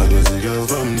mood. I guess a girl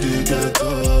from the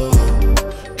ghetto.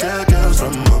 Girls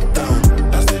from uptown.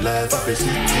 That's the life of a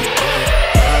city.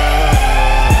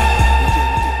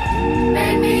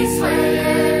 Make me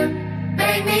sweat,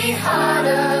 make me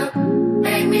harder,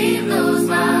 make me lose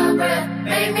my breath,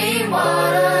 make me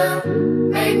water,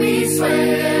 make me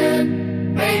sweat,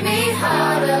 make me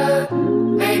harder,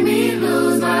 make me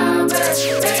lose my breath,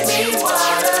 make me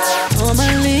water. On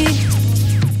my lead,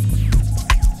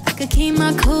 I could keep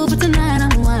my cool, but tonight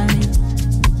I'm whining.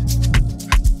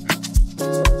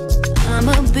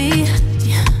 I'ma be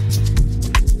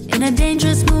in a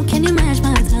dangerous mood, can you match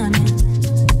my timing?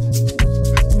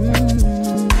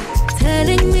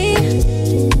 Telling me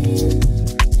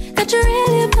that you're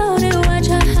really about it, what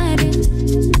you're hiding.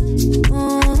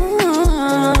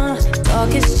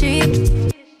 Talk is cheap,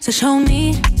 so show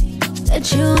me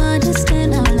that you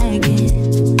understand how I like it.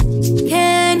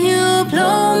 Can you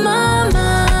blow my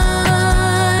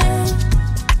mind?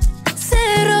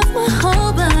 Set off my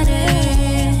whole body.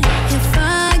 If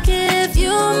I give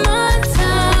you my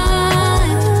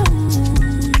time,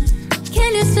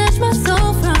 can you snatch my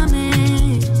soul from it?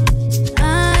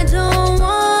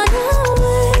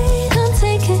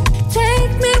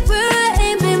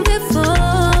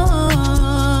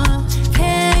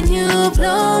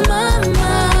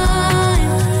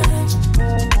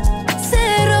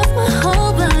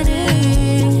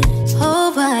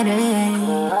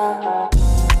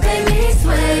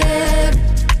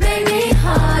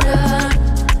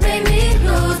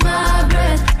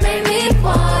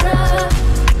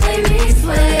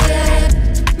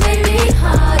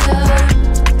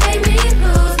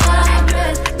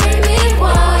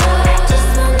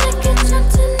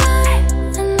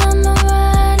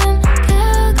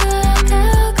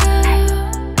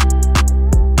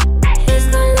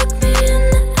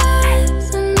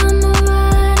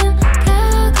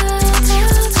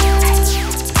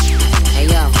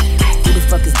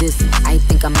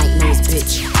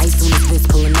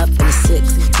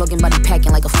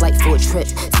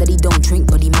 trip. Said he don't drink,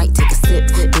 but he might take a sip.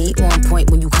 Be on point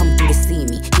when you come through to see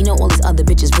me. You know all these other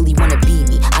bitches really wanna be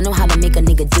me. I know how to make a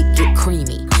nigga dick get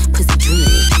creamy. Pussy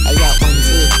dreamy. Hey, yo, 1,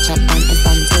 2. Check 1 is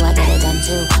done 2. I get it done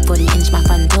too. 40-inch my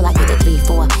front toe, I get it 3,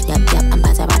 4. Yep, I'm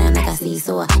about to ride him like a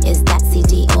seesaw. Is that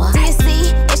CG or? Do you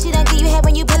see? If she don't give you head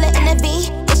when you pull it in the V.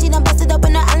 If she don't bust it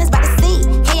open, her islands by the sea.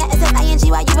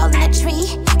 K-I-S-S-I-N-G while you rolling a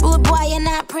tree. Rude boy, you're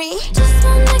not pre. Just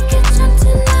wanna get drunk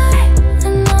tonight,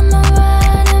 and I'ma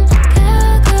ride him.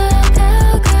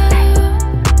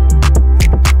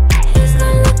 He's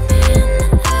gonna look me in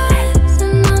the eyes,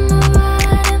 and I'ma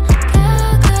ride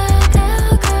him.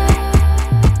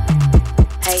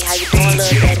 Hey, how you doing,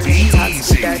 little daddy? Talk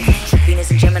to me dirty. Venus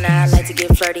and Gemini, I like to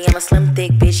get flirty. I'm a slim,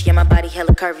 thick bitch, yeah, my body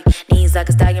hella curvy. Knees like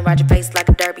a stallion, ride your face like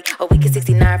a derby. A week is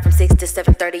 69 from 6 to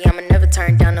 7:30. I'ma never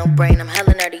turn down no brain. I'm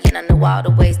hella nerdy and I know all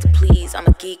the ways to please. I'm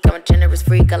a geek, I'm a generous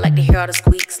freak. I like to hear all the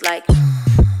squeaks like.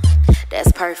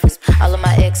 That's perfect. All of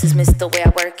my exes miss the way I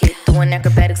work it. Doing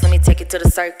acrobatics, let me take it to the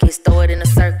circus. Throw it in a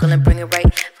circle and bring it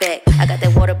right back. I got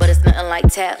that water, but it's nothing like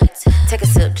tap. Take a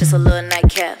sip, just a little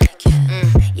nightcap.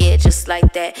 Yeah, just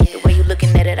like that. The way you looking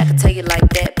at it, I can tell you like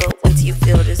that. But wait till you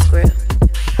feel this grip.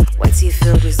 Wait till you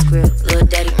feel this grip, little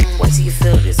daddy. Wait till you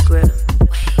feel this grip.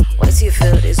 Wait till you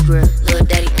feel this grip, little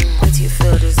daddy. Wait till you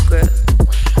feel this grip.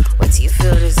 Wait till you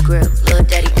feel this grip, little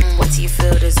daddy. Wait till you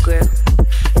feel this grip.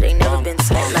 It ain't never been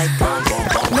tight like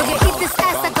that. Nigga, eat this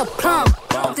ass like a plum.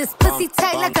 This pussy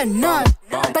tight like a nun.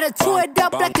 Better chew it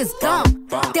up like it's gum.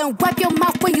 Then wipe your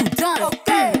mouth when you done.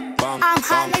 I'm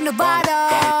hot like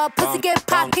Nevada. Pussy get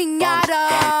pop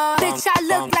pinata. Bitch, I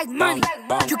look like money.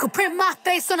 You could print my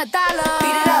face on $1.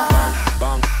 Beat it up.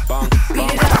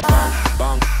 Beat it up.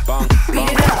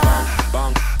 Beat it up. Beat it up.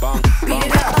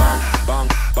 Beat it up.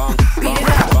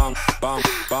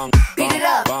 Beat it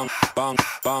up.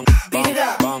 Beat it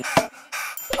up.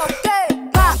 Okay.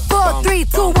 5, 4, 3,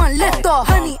 2, 1, lift off.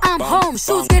 Honey, I'm home.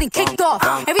 Shoes getting kicked off.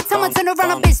 Every time I turn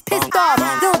around, a bitch pissed off.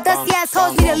 Little dusty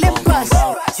assholes need a lip brush.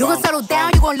 You gon' settle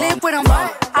down, you gon' live with him.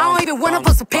 I don't even wanna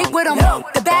post a pic with him.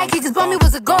 The bag he just bought me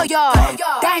was a go yard.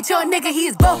 That ain't your nigga, he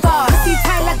is both ours. Pussy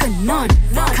tight like a nun.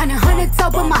 Kinda hunted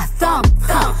up with my thumb.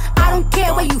 I don't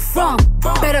care where you from.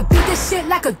 Better beat this shit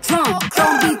like a drum.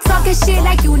 Don't be talking shit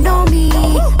like you know me.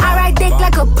 I ride dick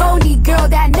like a pony, girl.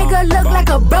 That nigga look like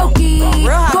a brokey.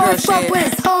 Go fuck with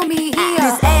his homie here.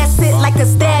 This ass sit like a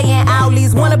stallion. All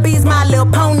these wannabes, my little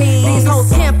pony. These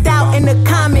hoes camped out in the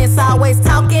comments, always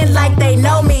talking like they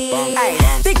know me.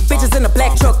 Thick bitches in a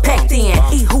black truck packed in.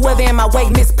 Eat whoever in my way,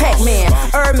 Miss Pac-Man.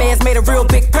 Hermes made a real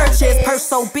big purchase. Purse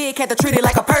so big, had to treat it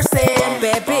like a person.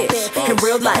 Bad bitch, in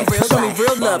real life. Show me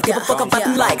real love, give a fuck about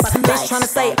them likes. Bitch tryna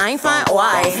say I ain't fine,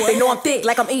 why? They know I'm thick,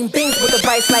 like I'm eating beans with the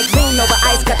rice. Like lean over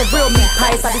ice, got the real meat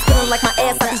pies. I be feeling like my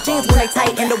ass, like these jeans when they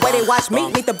tight. And the way they watch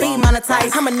me, need to be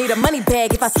monetized. I'ma need a money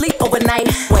bag if I sleep overnight.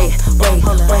 Wait.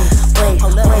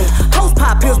 Hoes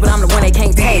pop pills, but I'm the one they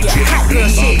can't take. Hot girl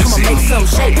shit, I'ma make some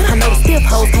shake. I know the stiff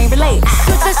hoes can't relate.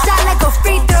 Shoot a shot like a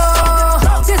free throw.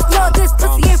 Just know this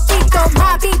pussy ain't free throw.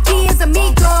 My BD is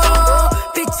amigo.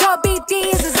 Bitch, your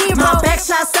BD is a zero. My back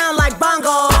shot sound like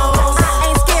bongos. I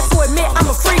ain't scared to admit I'm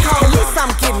a freak hoe. At least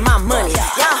I'm getting my money.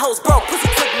 Y'all hoes broke, pussy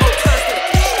quick, no turns to the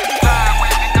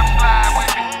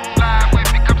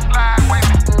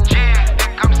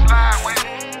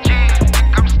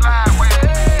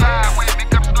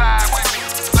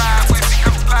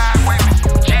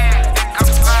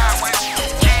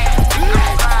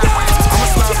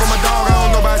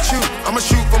I'ma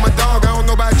shoot for my dog, I don't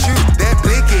know about you. That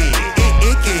blicky,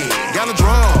 icky, got a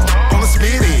drum on the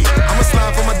smitty. I'ma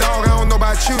slide for my dog, I don't know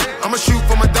about you. I'ma shoot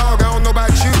for my dog, I don't know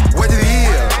about you. What it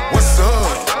is, what's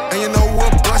up? And you know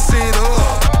what, bust it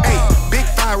up. Hey, big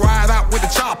fire ride out with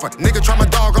the chopper. Nigga try my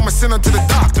dog, I'ma send him to the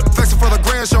doctor. Flexing for the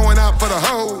grand, showing out for the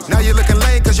hoes. Now you looking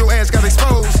lame cause your ass got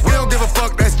exposed. We don't give a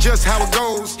fuck, that's just how it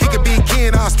goes. He could be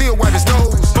kin, I'll still wipe his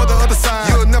nose. For the other side,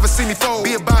 you'll never see me fold.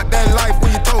 Be about that life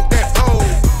when you throw that pole.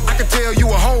 Tell you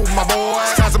a hoe, my boy.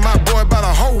 Size of my boy, about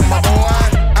a hoe, my boy.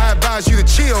 I advise you to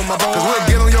chill, my boy. Cause we'll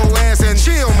get on your ass and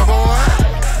chill, my boy.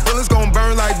 Bullets gon'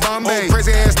 burn like Bombay.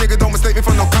 Crazy ass nigga, don't mistake me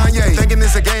for no Kanye. Thinking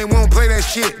it's a game, we don't play that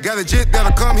shit. Got a jet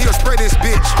that'll come, he'll spray this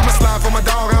bitch. I'ma slide for my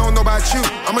dog, I don't know about you.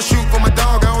 I'ma shoot for my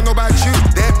dog, I don't know about you.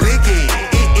 That blicky,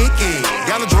 icky,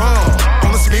 got a drum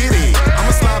on the smitty.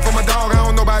 I'ma slide for my dog, I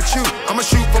don't know about you. I'ma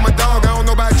shoot for my dog, I don't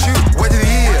know about you. What it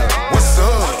is, what's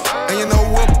up? And you know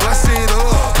what, bust it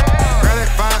up.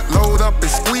 Load up and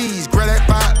squeeze, grab that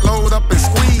fight, load up and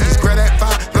squeeze, grab that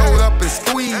fight, load up and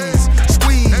squeeze,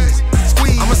 squeeze.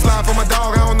 I'ma slide for my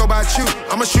dog, I don't know about you.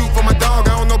 I'ma shoot for my dog,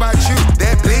 I don't know about you.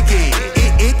 That blicky,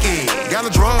 icky, got a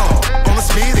drum on the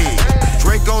smitty.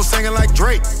 Drake goes singing like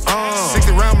Drake.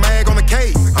 60 round mag on the cake.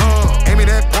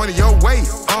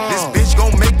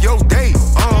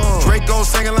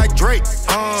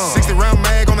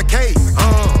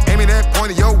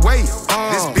 way.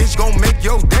 This bitch gon' make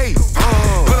your day.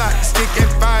 Pull out the stick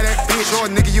and fire that bitch. Or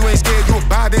nigga, you ain't scared, you'll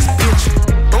buy this bitch.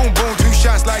 Boom, boom, 2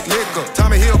 shots like liquor.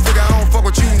 Tommy Hill figure I don't fuck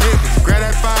with you niggas. Grab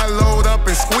that fire, load up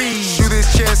and squeeze. Shoot his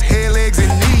chest, head, legs,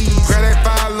 and knees. Grab that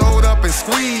fire, load up and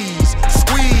squeeze.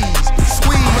 Squeeze,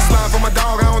 squeeze. I'ma slide for my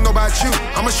dog, I don't know about you.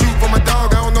 I'ma shoot for my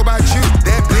dog, I don't know about you.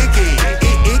 That blicky,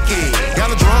 icky,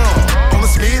 got a drum on the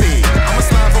smitty. I'ma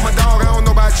slide for my dog, I don't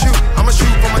know about you. I'ma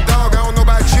shoot for my dog, I don't know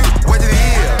about you. What it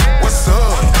is, what's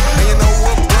up? And you know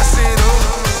what, bust it up.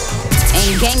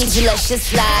 Ain't gang if you let shit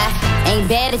slide. Ain't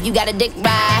bad if you got a dick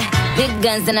ride. Big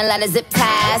guns and a lot of zip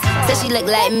ties. Said she look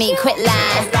like me, quit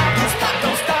lying.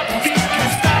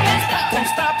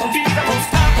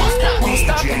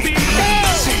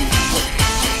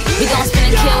 We gon' spin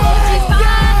and kill.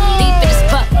 Deep in this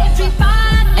buck.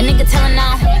 A nigga tellin'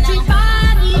 now.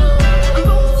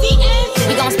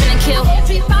 We gon' spin and kill.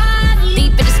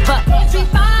 Deep in this buck.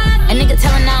 A nigga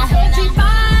tellin' now.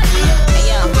 Hey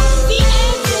yo.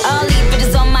 All these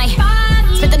bitches on my.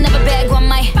 Spent another bag on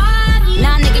my.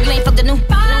 Nah nigga, you ain't fucked the new.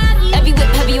 Every whip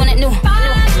heavy on it new.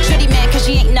 Shorty mad cause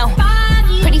she ain't know.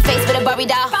 Pretty face with a Barbie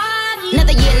doll.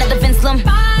 Another year, another Vince Lum.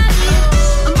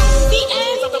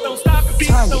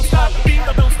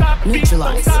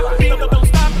 Neutralize.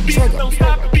 Trigger.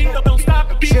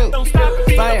 Shoot.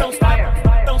 Fire.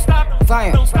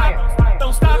 Fire.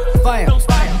 Fire.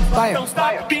 Fire.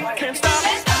 We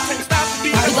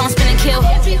gon' spin and kill.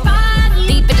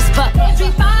 Deep in this buck. A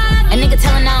nigga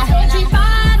tellin' now.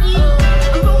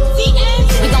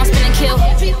 We gon' spin and kill.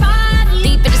 Deep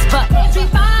in this buck.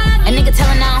 A nigga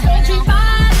tellin' now.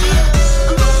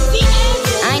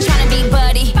 I ain't tryna be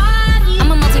buddy.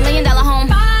 I'm a multi-million-dollar home.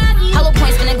 Hollow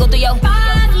points finna go through yo.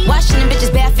 Washing them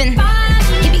bitches bathing.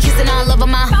 He be kissing all over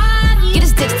my. Get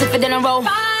his dick stiffer than a roll.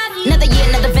 Another year,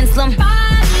 another Vince Lum.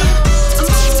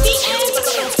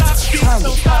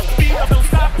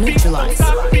 Neutralize.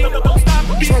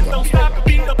 Trigger.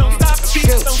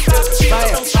 Shoot.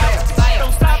 Fire.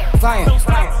 Fire.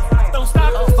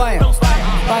 Fire.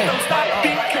 Fire.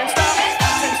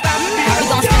 We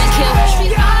gon' spin and kill.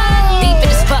 Deep in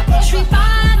this buck.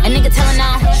 A nigga tellin'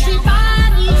 now.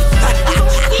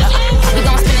 We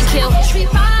gon' spin and kill.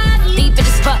 Deep in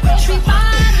this buck.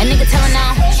 A nigga tellin' now.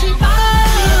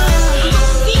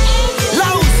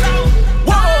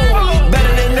 Whoa,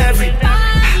 better than every.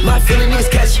 My feeling is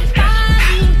catchy.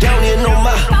 Down here, no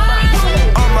my.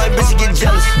 All my bitches get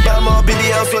jealous. Yeah, I'm all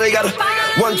BBL, so they gotta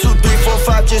 1, 2, 3, 4,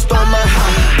 5, just on my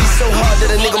high. Be so hard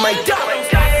that a nigga might die.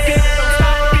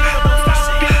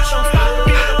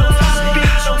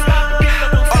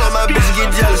 All of my bitches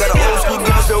get jealous. Got an old school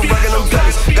girl still rockin' them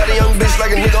pellets. Got a young bitch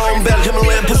like a nigga on belly.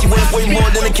 Himalayan pussy worth way more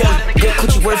than a Kelly. Good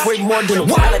coochie worth way more than a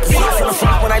what? I like to see it from the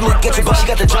front when I look at you, but she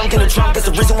got the junk in the trunk. That's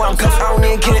the reason why I'm cuffed. I don't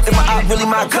even care if my eye really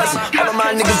my cousin. All of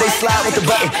my niggas, they slide with the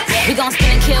button. We gon' spin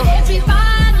and kill.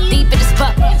 Deep in this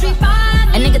buck.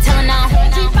 A nigga tellin' now.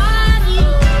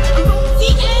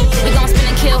 We gon' spin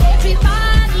and kill.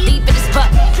 Deep in this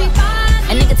buck.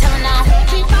 A nigga tellin' now.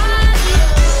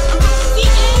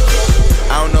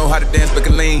 I don't know how to dance but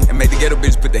can lean and make the ghetto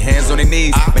bitches put their hands on their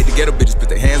knees. Make the ghetto bitches put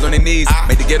their hands on their knees.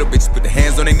 Make the ghetto bitches put their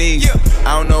hands on their knees.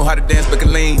 I don't know how to dance but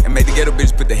can lean and make the ghetto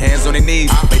bitches put their hands on their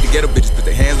knees. Make the ghetto bitches put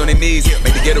their hands on their knees.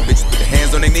 Make the ghetto bitches put their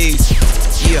hands on their knees.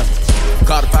 Yeah,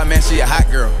 call the pie man, she a hot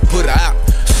girl. Put her out.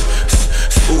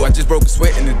 Ooh, I just broke a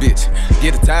sweat in this bitch.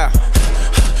 Get a towel.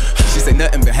 She say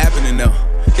nothing been happening though.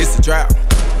 It's a drought.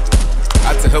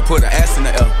 I tell her put her ass in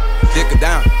the L. Dick her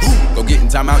down. Go get in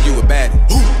time out, you a baddie.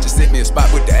 Just sit me a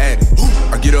spot with the addy.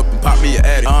 I get up and pop me a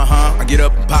addy. I get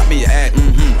up and pop me a addy.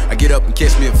 I get up and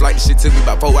catch me a flight. The shit took me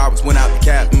about 4 hours, went out the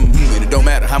cab. And it don't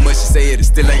matter how much she say it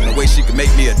still ain't no way she can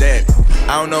make me a daddy.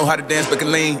 I don't know how to dance but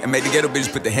can lean and make the ghetto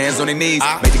bitches put their hands on their knees.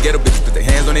 Make the ghetto bitches put their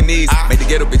hands on their knees. Make the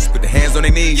ghetto bitches put their hands on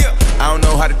their knees. I don't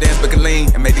know how to dance but can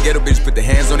lean and make the ghetto bitches put their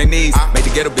hands on their knees. Make the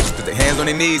ghetto bitches put their hands on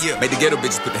their knees. Make the ghetto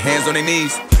bitches put their hands on their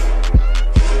knees.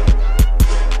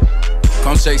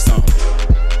 Come shake some.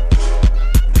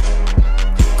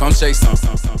 Come shake some.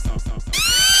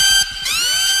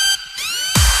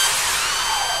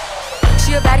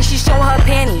 She a baddie, she showing her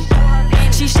panties.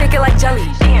 She shake it like jelly.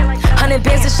 100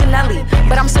 bands of Chanel,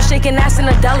 but I'm still shaking ass in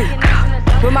a deli.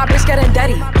 With my bitch getting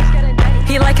dirty.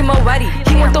 He like him already.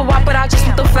 He want the wop, but I just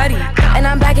want the Fetty. And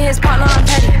I'm bagging his partner, I'm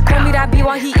petty. Call me that B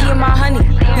while he eating my honey.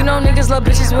 You know niggas love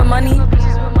bitches with money.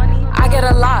 I get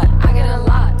a lot.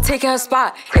 Taking her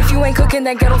spot. If you ain't cooking,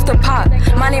 then get off the pot.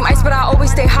 My name Ice, but I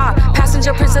always stay hot.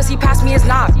 Passenger princess, he passed me his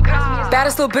knock.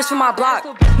 Baddest little bitch from my block.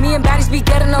 Me and baddies be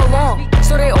getting along,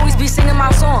 so they always be singing my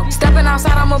song. Stepping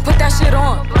outside, I'ma put that shit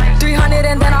on. 300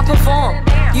 and then I perform.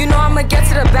 You know I'ma get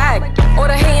to the bag. All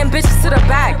the hating bitches to the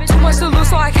back. Too much to lose,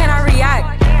 so I cannot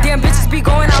react. Damn bitches be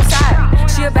going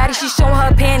outside. She a baddie, she showing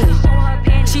her panties.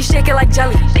 She shake it like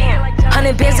jelly.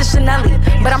 100 bands of Chanel,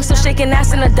 but I'm still shaking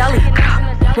ass in the deli.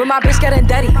 With my bitch getting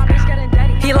dirty.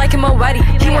 He like him already.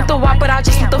 He want the wop, but I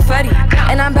just want the Fetty.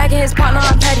 And I'm bagging his partner,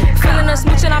 I'm petty. Feeling a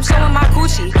smooch and I'm showing my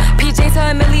coochie. PJ to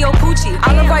Emilio Pucci.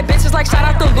 I love white bitches like shout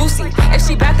out to Lucy. If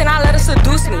she bad, then I let her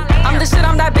seduce me. I'm the shit,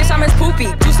 I'm that bitch, I'm his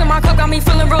poopy. Juice in my cup got me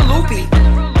feeling real loopy.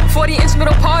 40-inch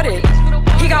middle parted.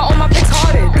 He got all my pics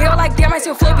hearted. They all like, damn, I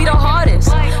still flow be the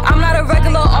hardest. I'm not a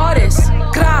regular artist.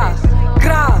 Gra,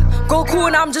 gra. Go cool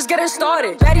and I'm just getting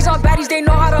started. Baddies on baddies, they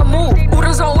know how to move.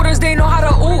 Ooders on ooders, they know how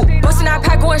to ooh. Bustin' that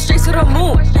pack going straight to the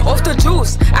moon. Off the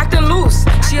juice, acting loose.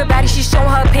 She a baddie, she showing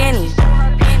her panties.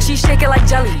 She shake it like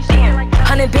jelly.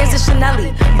 100 bands of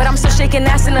Chanel, but I'm still shaking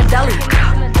ass in the deli.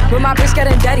 With my bitch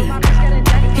getting dirty.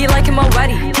 He like him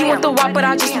already. He want the wop, but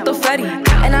I just want the Fetty.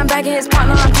 And I'm bagging his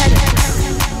partner, I'm petty.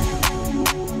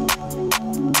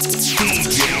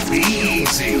 DJ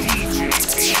B-EAZY.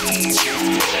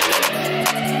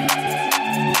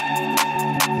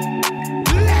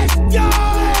 Let's go!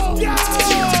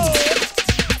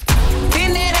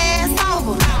 Bend that ass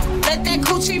over, let that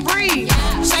coochie breathe.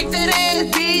 Shake that ass,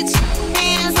 bitch.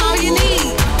 Hands on your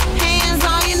knees, hands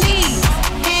on your knees,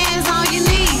 hands on your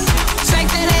knees. Shake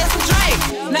that ass for Drake,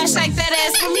 now shake that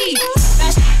ass for me.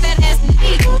 Now shake that ass for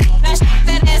me. Now shake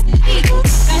that ass for me.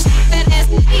 Now shake that ass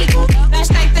for me. Now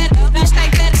shake that, now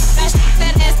shake that, now shake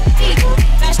that ass for me.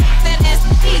 Now shake that ass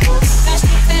for me. Now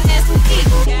shake that ass for me.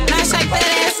 Now shake that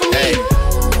ass for me.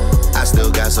 I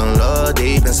still got some love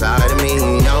deep inside of me.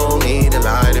 No need to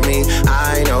lie to me.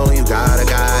 I know you got a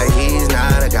guy, he's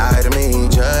not a guy to me.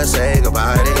 Just say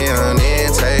goodbye to him,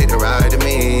 then take a ride to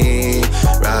me.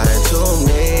 Ride to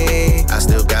me. I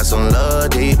still got some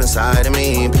love deep inside of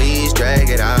me. Please drag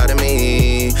it out of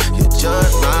me. You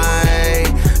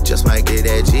just might get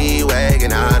that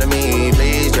G-Wagon out of me.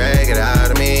 Please drag it out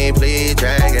of me. Please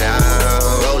drag it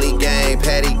out. Rolly gang,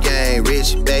 patty gang,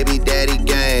 rich baby daddy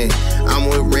gang. I'm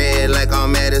with Red like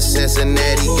I'm at a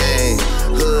Cincinnati gang.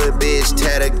 Hood bitch,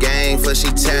 tat a gang for she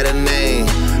tat a name.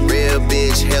 Real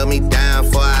bitch held me down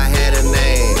for I had a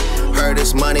name. Heard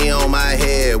this money on my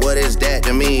head, what is that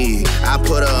to me? I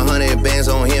put 100 bands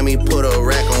on him, he put a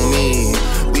rack on me.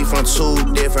 We from two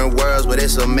different worlds, but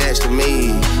it's a match to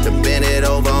me. To bend it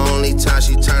over, only time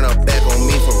she turn her back on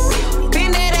me for real.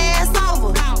 Bend that ass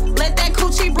over, let that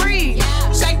coochie breathe.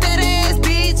 Shake that ass,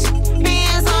 bitch.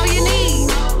 Hands on your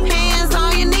knees, hands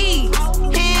on your knees,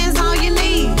 hands on your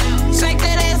knees. Shake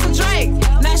that ass for Drake,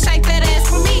 now shake that ass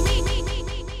for me.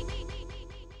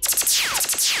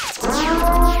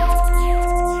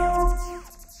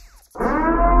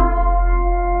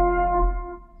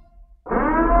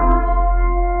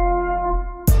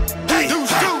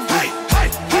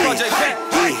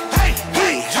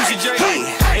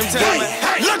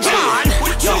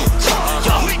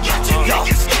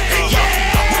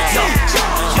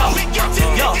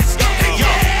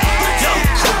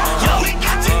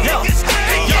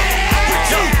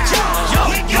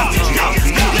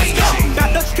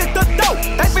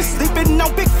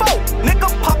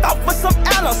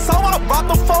 So I rock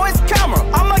him for his camera.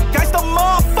 I'm a gangsta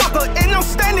motherfucker, and I'm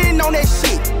standing on that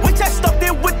shit. We just stuck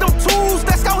in with them tools,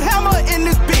 let's go hammer in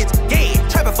this bitch. Yeah,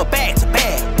 trapping for bag to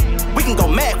bag. We can go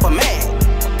mad for mad.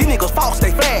 These niggas false,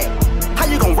 they flag. How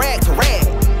you gon' rag to rag?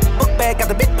 Book bag got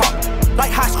the big pop.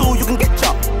 Like high school, you can get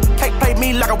jumped. Can't play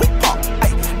me like a weak pop.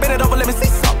 Hey, bend it over, let me see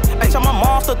some. Bitch, I'm a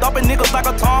monster, dumping niggas like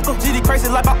a Tonka. GD crazy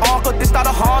like my uncle, this not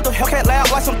a Honda. Hellcat loud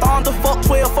like some thunder. Fuck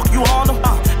 12, fuck you Honda.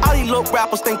 All these little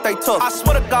rappers think they tough. I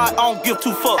swear to God, I don't give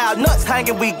two fucks. Our nuts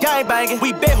hanging, we gang banging.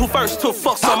 We bet who first to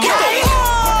fuck some more.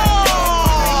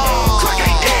 Crack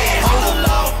ain't dead.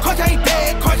 Crack ain't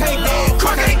dead. Crack ain't dead.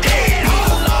 Crack ain't dead.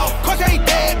 Crack ain't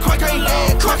dead. Crack ain't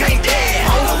dead. Crack ain't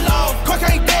dead. Crack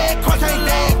ain't dead. Crack ain't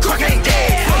dead. Crack ain't dead.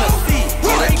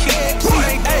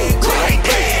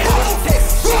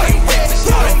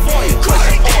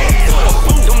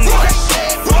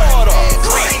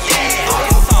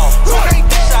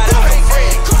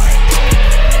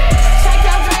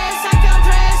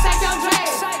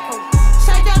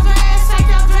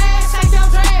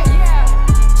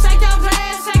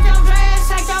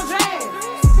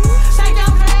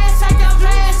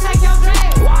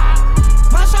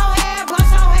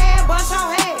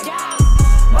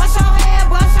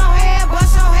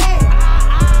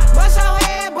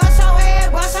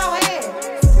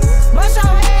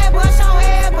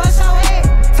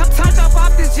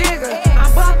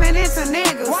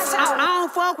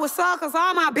 fuck with suckers,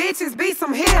 all my bitches be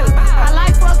some healers. I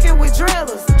like fucking with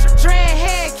drillers,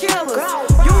 dreadhead killers.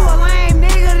 You a lame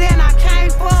nigga, then I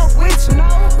can't fuck with you.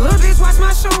 Little bitch, watch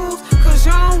my shoes, cause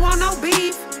you don't want no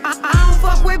beef. I don't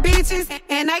fuck with bitches,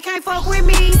 and they can't fuck with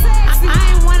me.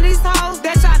 I ain't one of these hoes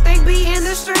that y'all think be in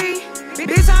the street.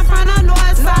 Bitch, I'm from the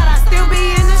north side, I still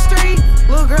be in the street.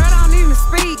 Little girl don't even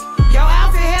speak, your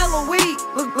outfit hella weak.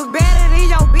 Look better than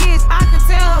your bitch, I can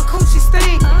tell her coochie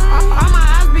stink. All my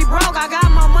eyes be broke, I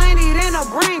got more money than a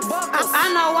brink.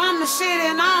 I know I'm the shit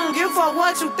and I don't give a fuck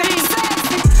what you think.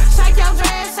 Shake your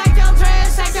dress, shake your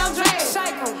dress, shake your dress.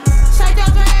 Shake your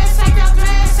dress, shake your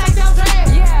dress, shake your dress.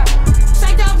 Yeah.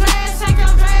 Shake your dress, shake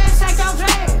your dress, shake your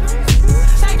dress.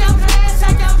 Shake your dress,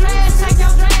 shake your dress, shake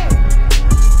your dress.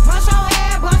 Bust your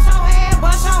head, bust your head,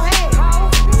 bust your head.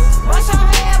 Bust your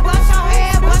head, bust your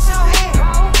head, bust your head.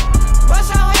 Bust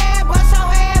your head, bust your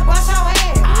head, bust your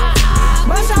head.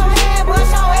 Bust your head,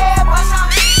 bust your head, bust your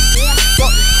head.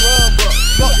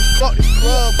 Fuck this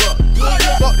club up.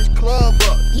 Fuck this club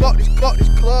up. Fuck this club up. Fuck this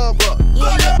club up.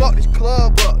 Fuck this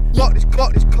club up. Fuck this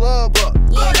club up.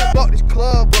 Fuck this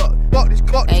club up. Fuck this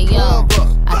club up.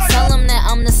 I tell them that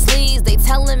I'm the sleaze, they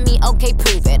telling me, okay,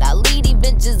 prove it. I lead these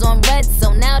bitches on red,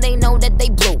 so now they know that they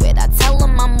blew it. I tell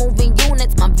them I'm moving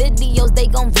units, my videos, they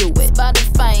gon' view it.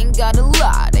 Spotify ain't gotta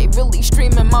lie, they really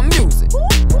streaming my music.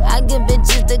 I give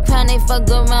bitches the crown, they fuck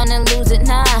around and lose it.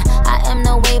 Nah, I am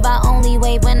no wave, I only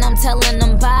wave when I'm telling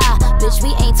them bye. Bitch,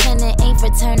 we ain't twinning, ain't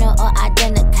fraternal or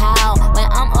identical. When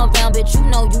I'm around, bitch, you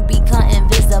know you become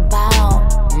invisible.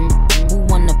 Who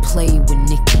wanna play with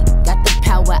Nicki? Got the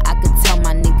power, I could tell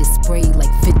my niggas spray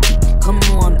like 50. Come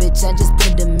on, bitch, I just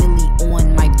put a milli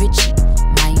on my Richie.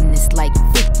 Mine is like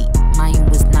 50, mine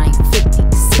was 950.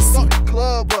 Sissy. Fuck this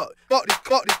club up, fuck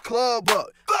this club up.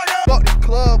 Fuck this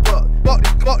club up, fuck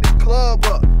this club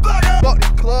up. Fuck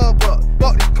this club up,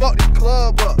 fuck this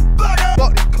club up.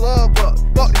 Fuck this club up,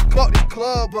 fuck this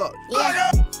club up.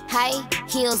 Yeah, high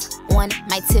heels on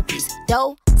my tippies.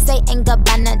 Dough, say ain't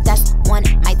Gabbana, that's on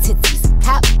my titties.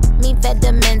 Cop me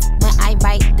vitamins when I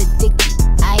write the dicky.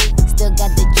 I still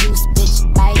got the juice,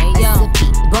 bitch, bite a sippy.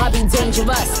 Barbie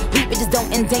dangerous, we bitches don't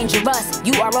endanger us.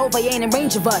 You are over, you ain't in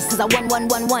range of us. Cause I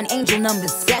 1111 angel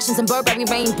numbers. Flashing some Burberry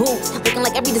rain boots. Looking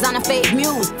like every designer fake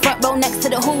muse. Front row next to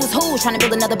the who's who. Trying to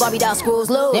build another Barbie doll, screws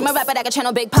loose. Name a rapper that can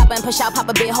channel Big Papa and push out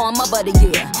Papa Big Horn Mother of the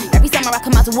Year. Every summer I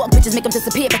come out to walk, bitches make them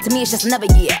disappear. But to me it's just another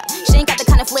year. She ain't got the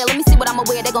kind of flair, let me see what I'ma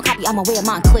wear. They gon' copy, I'ma wear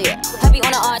mine clear. Heavy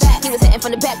on the arch, he was hitting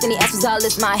from the back. Then he asked was all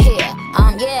this my hair.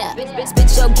 Yeah,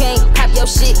 bitch your game, pop your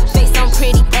shit. Face on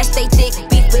pretty, ass stay thick.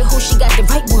 Beef with who, she got the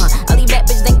right one. All these rap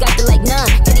bitches, they got the like none.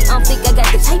 Kitty on fleek, I got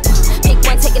the type one. Pick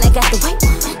one, taking, I got the right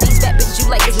one. These rap bitches you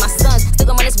like is my sons. Still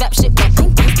gon' run this rap shit, man. I'm still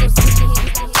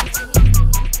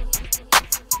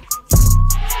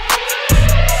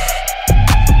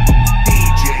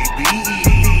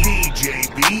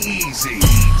DJ B-EAZY.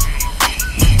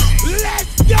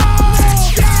 Let's go!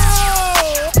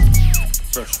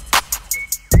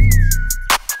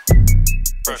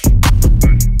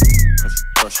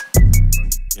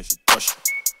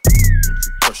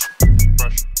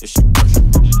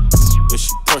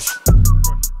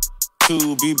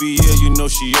 Two BBL, you know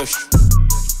she extra.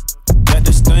 Got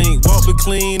this thing, walk it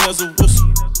clean as a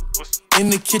whistle. In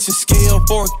the kitchen, scale,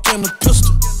 fork, and a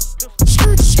pistol.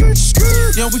 Skirt, skirt,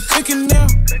 skirt. Yeah, we cooking now.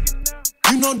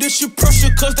 You know this your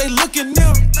pressure, cause they looking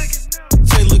now.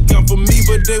 Say look out for me,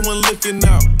 but they weren't looking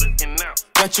out.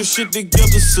 Got your shit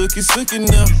together, sookie, sookie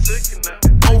now.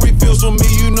 No refills from me,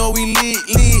 you know we lit.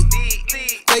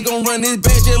 They gon' run this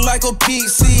bad just like a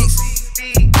P6.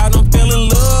 I done fell in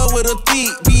love with a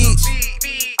thick bitch.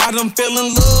 I done fell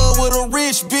in love with a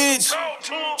rich bitch.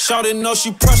 Shawty know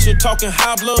she pressure, talking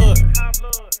high blood.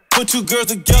 Put two girls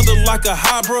together like a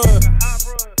hybrid.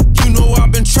 You know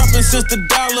I've been trapping since the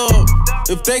dollar.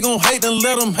 If they gon' hate, then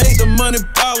let them hate, the money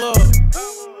pile up.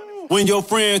 When your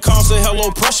friend calls, say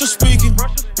hello, pressure speaking.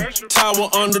 Tower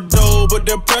under door, but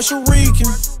that pressure reeking.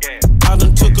 I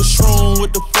done took a shroom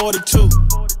with the 42.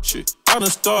 Shit, I done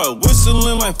started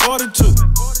whistling like 42.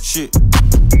 Shit.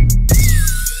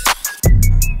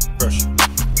 Pressure.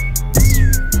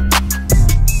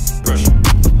 Pressure.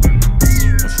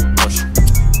 Pressure. Pressure.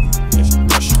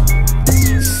 Pressure.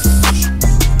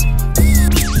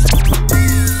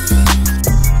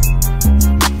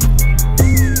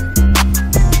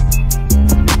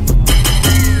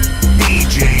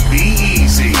 DJ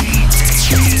B-EAZY.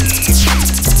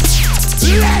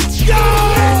 Let's go!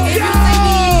 If you see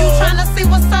me, you tryna see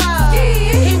what's up.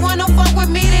 He wanna fuck with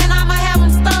me, then I'ma have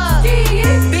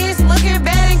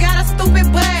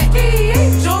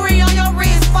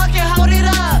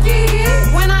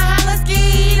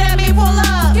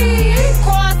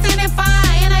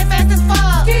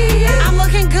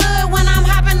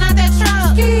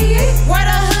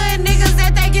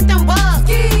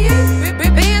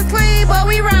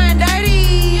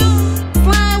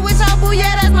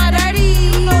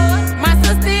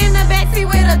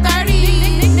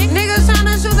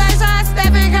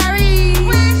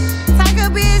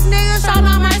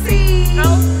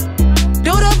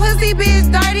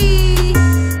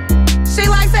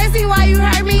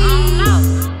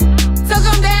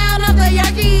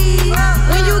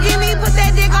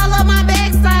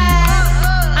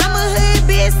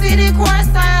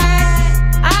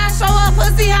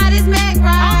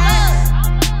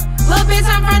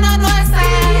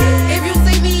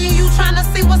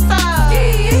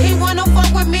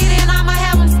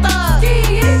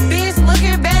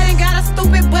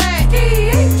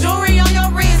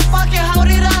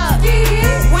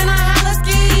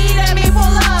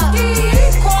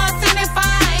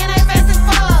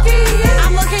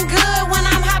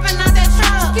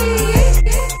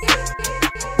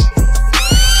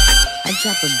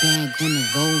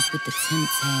 10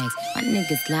 tags. My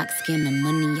niggas lock scamming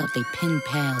money out they pen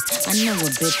pals. I know a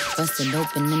bitch busted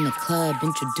open in the club.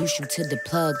 Introduce you to the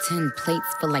plug. 10 plates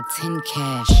for like 10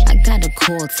 cash. I got a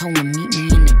call, told him meet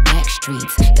me in the back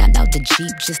streets. Got out the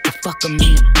Jeep just to fuck him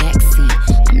in the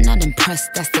backseat. I'm not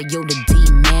impressed, I said yo the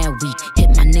D mad weak.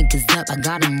 Hit my niggas up, I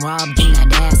got him robbed in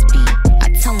that ass beat.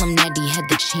 I tell him that he had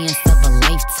the chance of a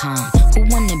lifetime. Who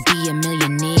wanna be a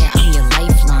millionaire? I'm your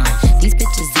lifeline. These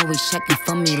bitches always checking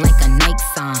for me like a Nike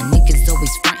sign. Niggas always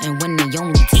frontin' when they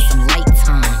only take some light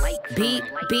time. Beep,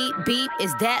 beep, beep,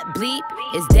 is that bleep?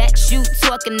 Is that you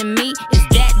talking to me? Is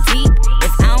that deep?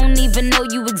 If I don't even know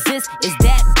you exist, is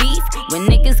that beef? When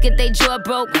niggas get their jaw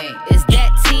broke, is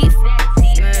that teeth?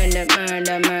 Murder,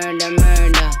 murder, murder,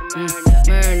 murder.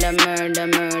 Murder, murder,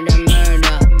 murder,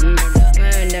 murder.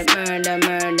 Murder, murder,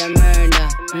 murder, murder.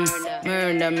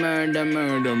 Murder, murder,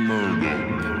 murder,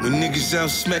 murder. When niggas out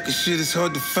smacking shit, it's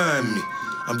hard to find me.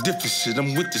 I'm different shit,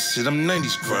 I'm with the shit, I'm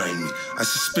 90s grimy. I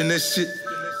should spin that shit,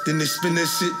 then they spin that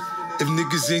shit. If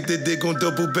niggas ain't that, they gon'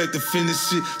 double back to finish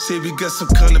shit. Say we got some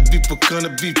kind of beef, what kind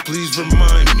of beef, please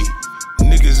remind me.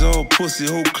 Niggas all pussy,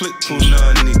 whole clique pull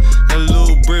 90. That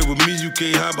little bread with me, you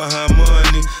can't hide behind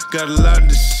money. Got a lot of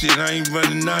this shit, I ain't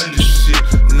running out of this shit.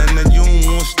 Nah, you don't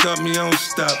wanna stop me, I don't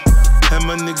stop. Have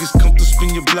my niggas come to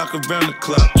spin your block around the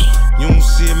clock. You don't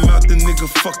see him out, the nigga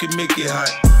fucking make it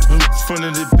hot. In front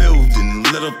of the building,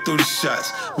 let up 30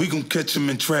 shots. We gon' catch him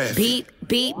in traffic. Beep,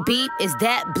 beep, beep, is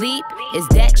that bleep? Is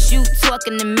that you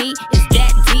talking to me? Is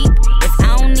that deep? If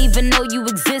I don't even know you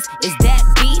exist, is that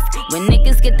beef? When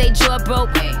niggas get their jaw broke,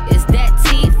 is that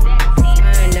teeth?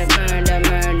 Murder, murder,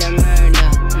 murder, murder.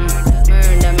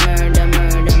 Murder, murder,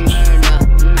 murder, murder.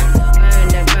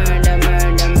 Murder, murder,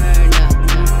 murder, murder.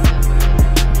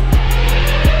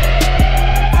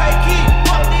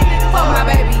 Fuck my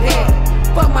baby dad.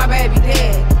 Fuck my baby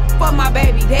dad. Fuck my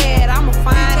baby dad. I'm a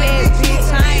fine ass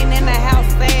bitch. I ain't in the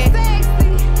house sad.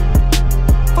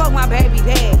 Fuck my baby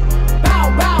dad. Bow,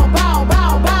 bow, bow,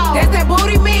 bow, bow. That's that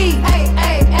booty me. Hey,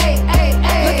 hey, hey, hey,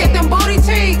 hey. Look at them booty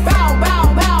cheeks. Bow,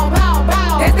 bow, bow, bow,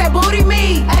 bow. That's that booty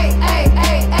me. Hey, hey,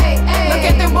 hey, hey, hey. Look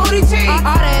at them booty cheeks.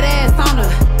 All that ass on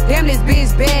her. Damn, this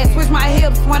bitch bad. Switch my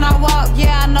hips when I walk.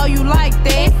 Yeah, I know you like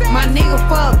that. My nigga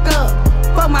fucked up.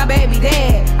 Fuck my baby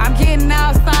dad. I'm getting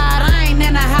outside. I ain't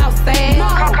in the house sad.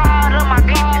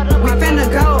 We finna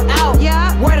go out.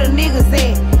 Yeah, where the niggas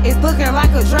at? It's looking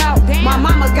like a drought. My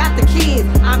mama got the kids.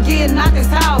 I'm getting out this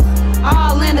house.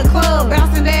 All in the club,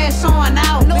 bouncing ass showing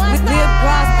out. With lip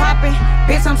gloss popping,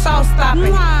 bitch, I'm show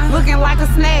stopping. Looking like a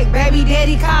snack, baby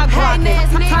daddy cock rocking.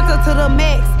 Turned up to the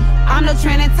max. I'm the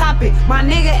trending topic. My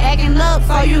nigga acting up,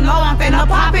 so you know I'm finna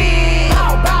pop it.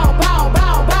 Bow, bow, bow,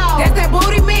 bow, bow. That's that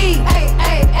booty me. Hey,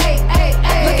 hey, hey, hey,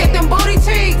 hey. Look at them booty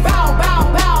cheeks. Bow,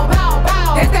 bow, bow, bow,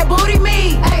 bow. That's that booty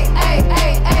me. Hey, hey,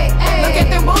 hey, hey, hey. Look at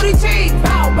them booty cheeks.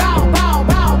 Bow, bow, bow,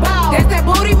 bow, bow. That's that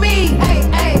booty me. Hey,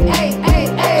 hey, hey, hey,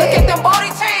 hey. Look at them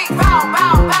booty cheeks. Bow,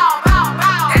 bow, bow, bow,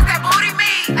 bow. That's that booty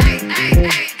me. Hey, hey,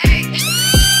 hey, hey.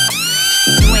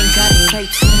 You ain't gotta say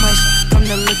too much. From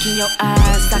the look in your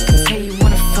eyes, I can tell you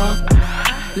wanna fuck.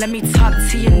 Let me talk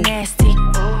to you nasty.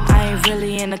 I ain't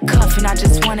really in a cuff and I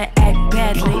just wanna act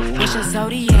badly. What's your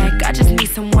zodiac? I just need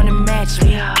someone to match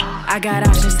me. I got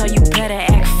options, so you better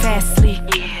act fastly.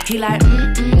 He like,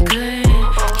 good.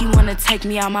 He wanna take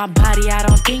me out my body, I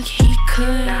don't think he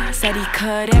could. Said he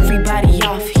cut everybody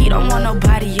off, he don't want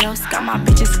nobody else. Got my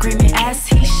bitches screaming as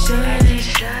he should.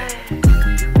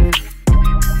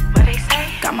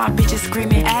 Got my bitches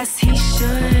screaming as he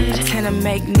should. I tend to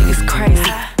make niggas crazy.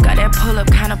 Got that pull up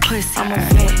kind of pussy. I'm a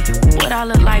vet. What I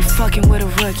look like fucking with a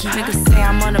rookie. Niggas say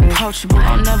I'm unapproachable.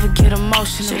 I'll never get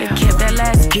emotional. Should've kept that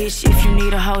last bitch if you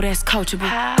need a hoe that's coachable.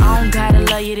 I don't gotta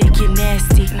love you to get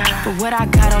nasty. But what I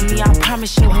got on me, I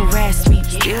promise you'll harass me.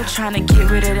 Still trying to get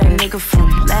rid of that nigga from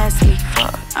last week.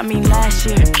 last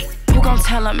year. Who gon'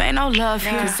 tell him ain't no love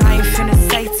here? Cause I ain't finna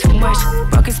say too much.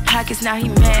 Broke his pockets, now he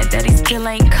mad that he still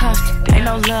ain't cuffed. Ain't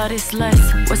no love, this lust.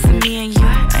 What's in me and you?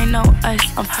 Ain't no us.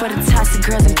 I'm for the toxic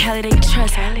girls in Cali, they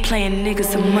trust. Playing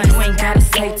niggas a must. You ain't gotta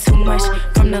say too much.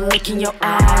 From the look in your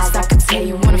eyes, I can tell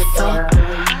you wanna fuck.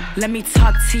 Let me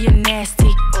talk to you nasty.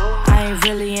 I ain't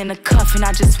really in a cuff and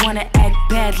I just wanna act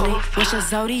badly. What's your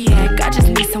zodiac? I just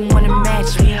need someone to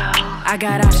match me. I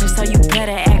got options, so you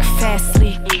better act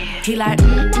fastly. He like,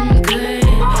 good.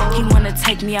 He wanna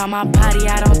take me out my body,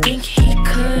 I don't think he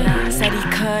could. Said he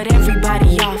cut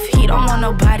everybody off, he don't want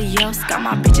nobody else. Got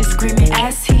my bitches screaming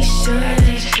as he should.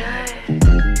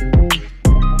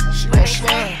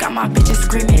 Got my bitches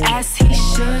screaming as he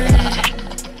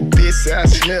should. Bitch say I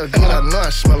smell good, I know I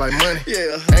smell like money.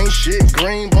 Yeah. Ain't shit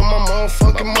green, but my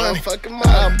motherfucking money.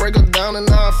 I break her down and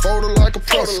I fold her like a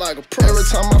press. Every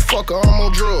time I fuck her, I'm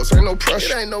on drugs. Ain't no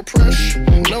pressure. It ain't no pressure.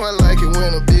 Know I like it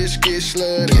when a bitch get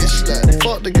slutty.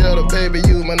 Fuck together, baby,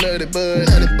 you my nutty bud.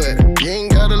 You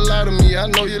ain't gotta lie to me, I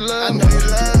know you love me.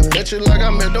 Bet you like I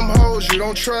met them hoes, you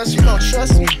don't trust me.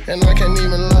 And I can't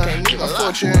even lie. I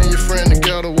fucked you and your friend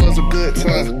together, was a good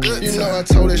time. You know I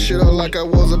told that shit up like I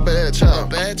was a bad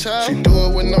child. She do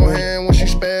it with no hand when she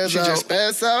spaz out. Just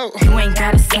spaz out. You ain't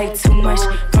gotta say too much.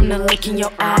 From the look in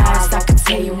your eyes, I can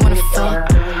tell you wanna fuck.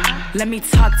 Let me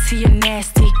talk to you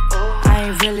nasty. I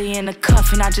ain't really in a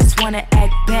cuff and I just wanna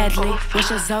act badly. What's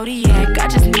your zodiac? I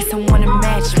just need someone to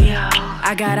match me.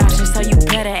 I got options, so you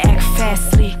better act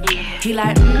fastly. He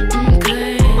like,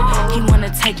 good. He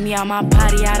wanna take me out my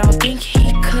body, I don't think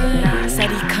he could. Said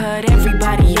he cut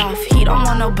everybody off, he don't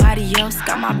want nobody else.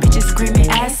 Got my bitches screaming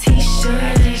as he should.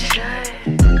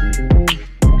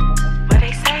 What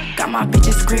they say? Got my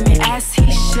bitches screaming as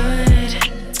he should.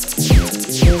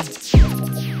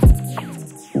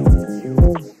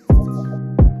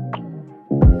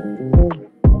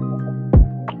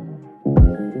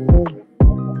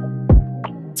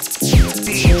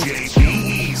 DJ